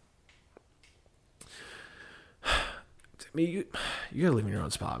 I mean, you gotta live in your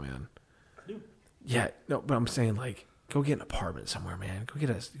own spot, man. I do. Yeah, no, but I'm saying like, go get an apartment somewhere, man. Go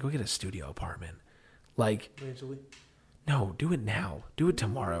get a studio apartment. Like, Eventually. no, do it now. Do it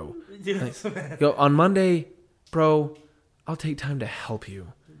tomorrow. Yes, man. Go on Monday, bro. I'll take time to help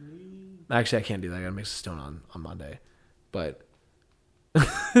you. Actually, I can't do that. I gotta mix the stone on Monday. But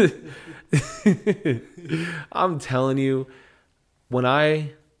I'm telling you, when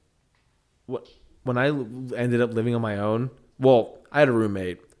I ended up living on my own, well, I had a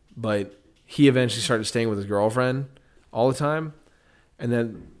roommate, but he eventually started staying with his girlfriend all the time. And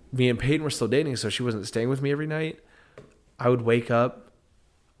then me and Peyton were still dating, so she wasn't staying with me every night. I would wake up,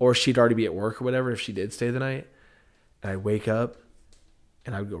 or she'd already be at work or whatever if she did stay the night. And I'd wake up,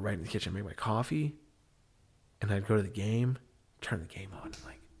 and I would go right in the kitchen, make my coffee, and I'd go to the game, turn the game on, and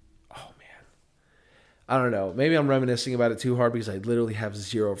like, oh man. I don't know. Maybe I'm reminiscing about it too hard because I literally have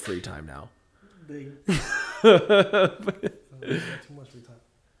zero free time now. Big. I got too much free time.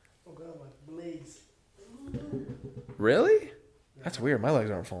 Oh God, my legs. Really? That's weird. My legs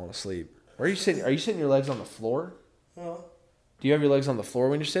aren't falling asleep. Where are you sitting? Are you sitting your legs on the floor? Huh? Do you have your legs on the floor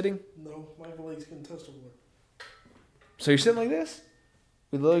when you're sitting? No, my legs couldn't touch the floor. So you're sitting like this?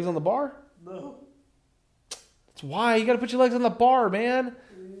 With the legs on the bar? No. That's why. You got to put your legs on the bar, man.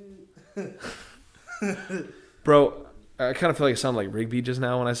 Bro, I kind of feel like I sound like Rigby just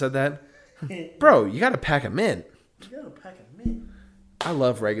now when I said that. Bro, you got to pack a mint. You got a pack of mint. I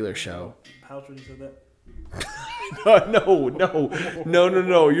love regular show. Pouch when you said that.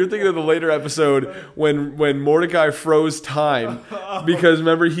 No. You're thinking of the later episode when Mordecai froze time because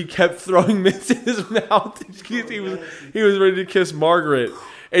remember he kept throwing mints in his mouth. He was ready to kiss Margaret,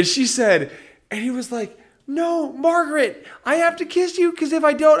 and she said, and he was like, "No, Margaret, I have to kiss you because if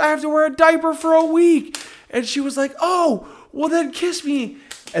I don't, I have to wear a diaper for a week." And she was like, "Oh, well then kiss me."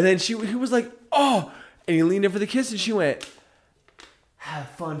 And then he was like, "Oh," and he leaned in for the kiss, and she went, "Have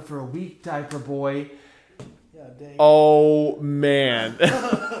fun for a week, diaper boy." Yeah, dang. Oh man. He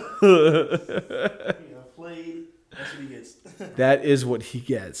got played. That's what he gets. That is what he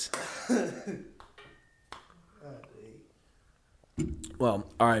gets. Well,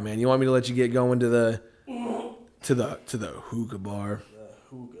 all right, man. You want me to let you get going to the hookah bar? The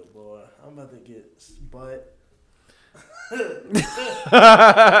hookah boy. I'm about to get butt.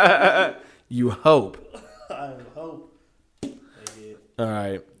 You hope. I hope I get All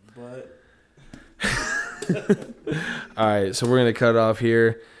right. butt. All right. So we're gonna cut it off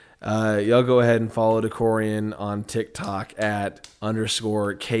here. Y'all go ahead and follow Decorian on TikTok at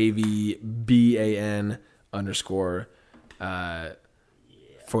 _KVBAN_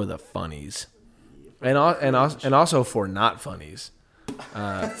 for the funnies, and also for not funnies,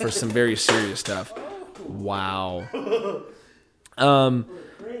 for some very serious stuff. Wow.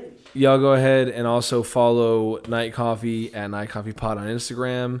 Y'all go ahead and also follow Night Coffee at Night Coffee Pod on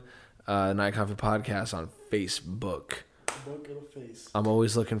Instagram, Night Coffee Podcast on Facebook. Book in the face. I'm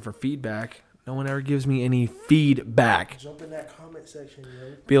always looking for feedback. No one ever gives me any feedback. Jump in that comment section,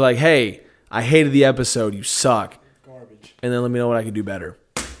 yo. Be like, hey, I hated the episode. You suck. Garbage. And then let me know what I can do better.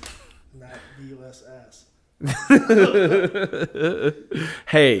 Not be less ass.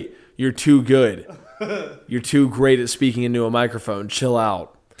 Hey, you're too good. You're too great at speaking into a microphone. Chill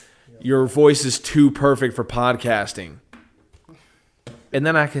out. Your voice is too perfect for podcasting. And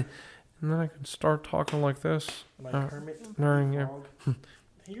then I can start talking like this. Like Kermit. Yeah. Frog.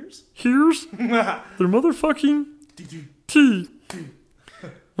 Here's? Here's the motherfucking T.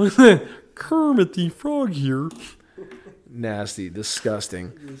 Kermit the Frog here. Nasty,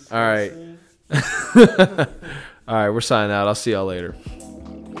 disgusting. All right. All right, we're signing out. I'll see y'all later.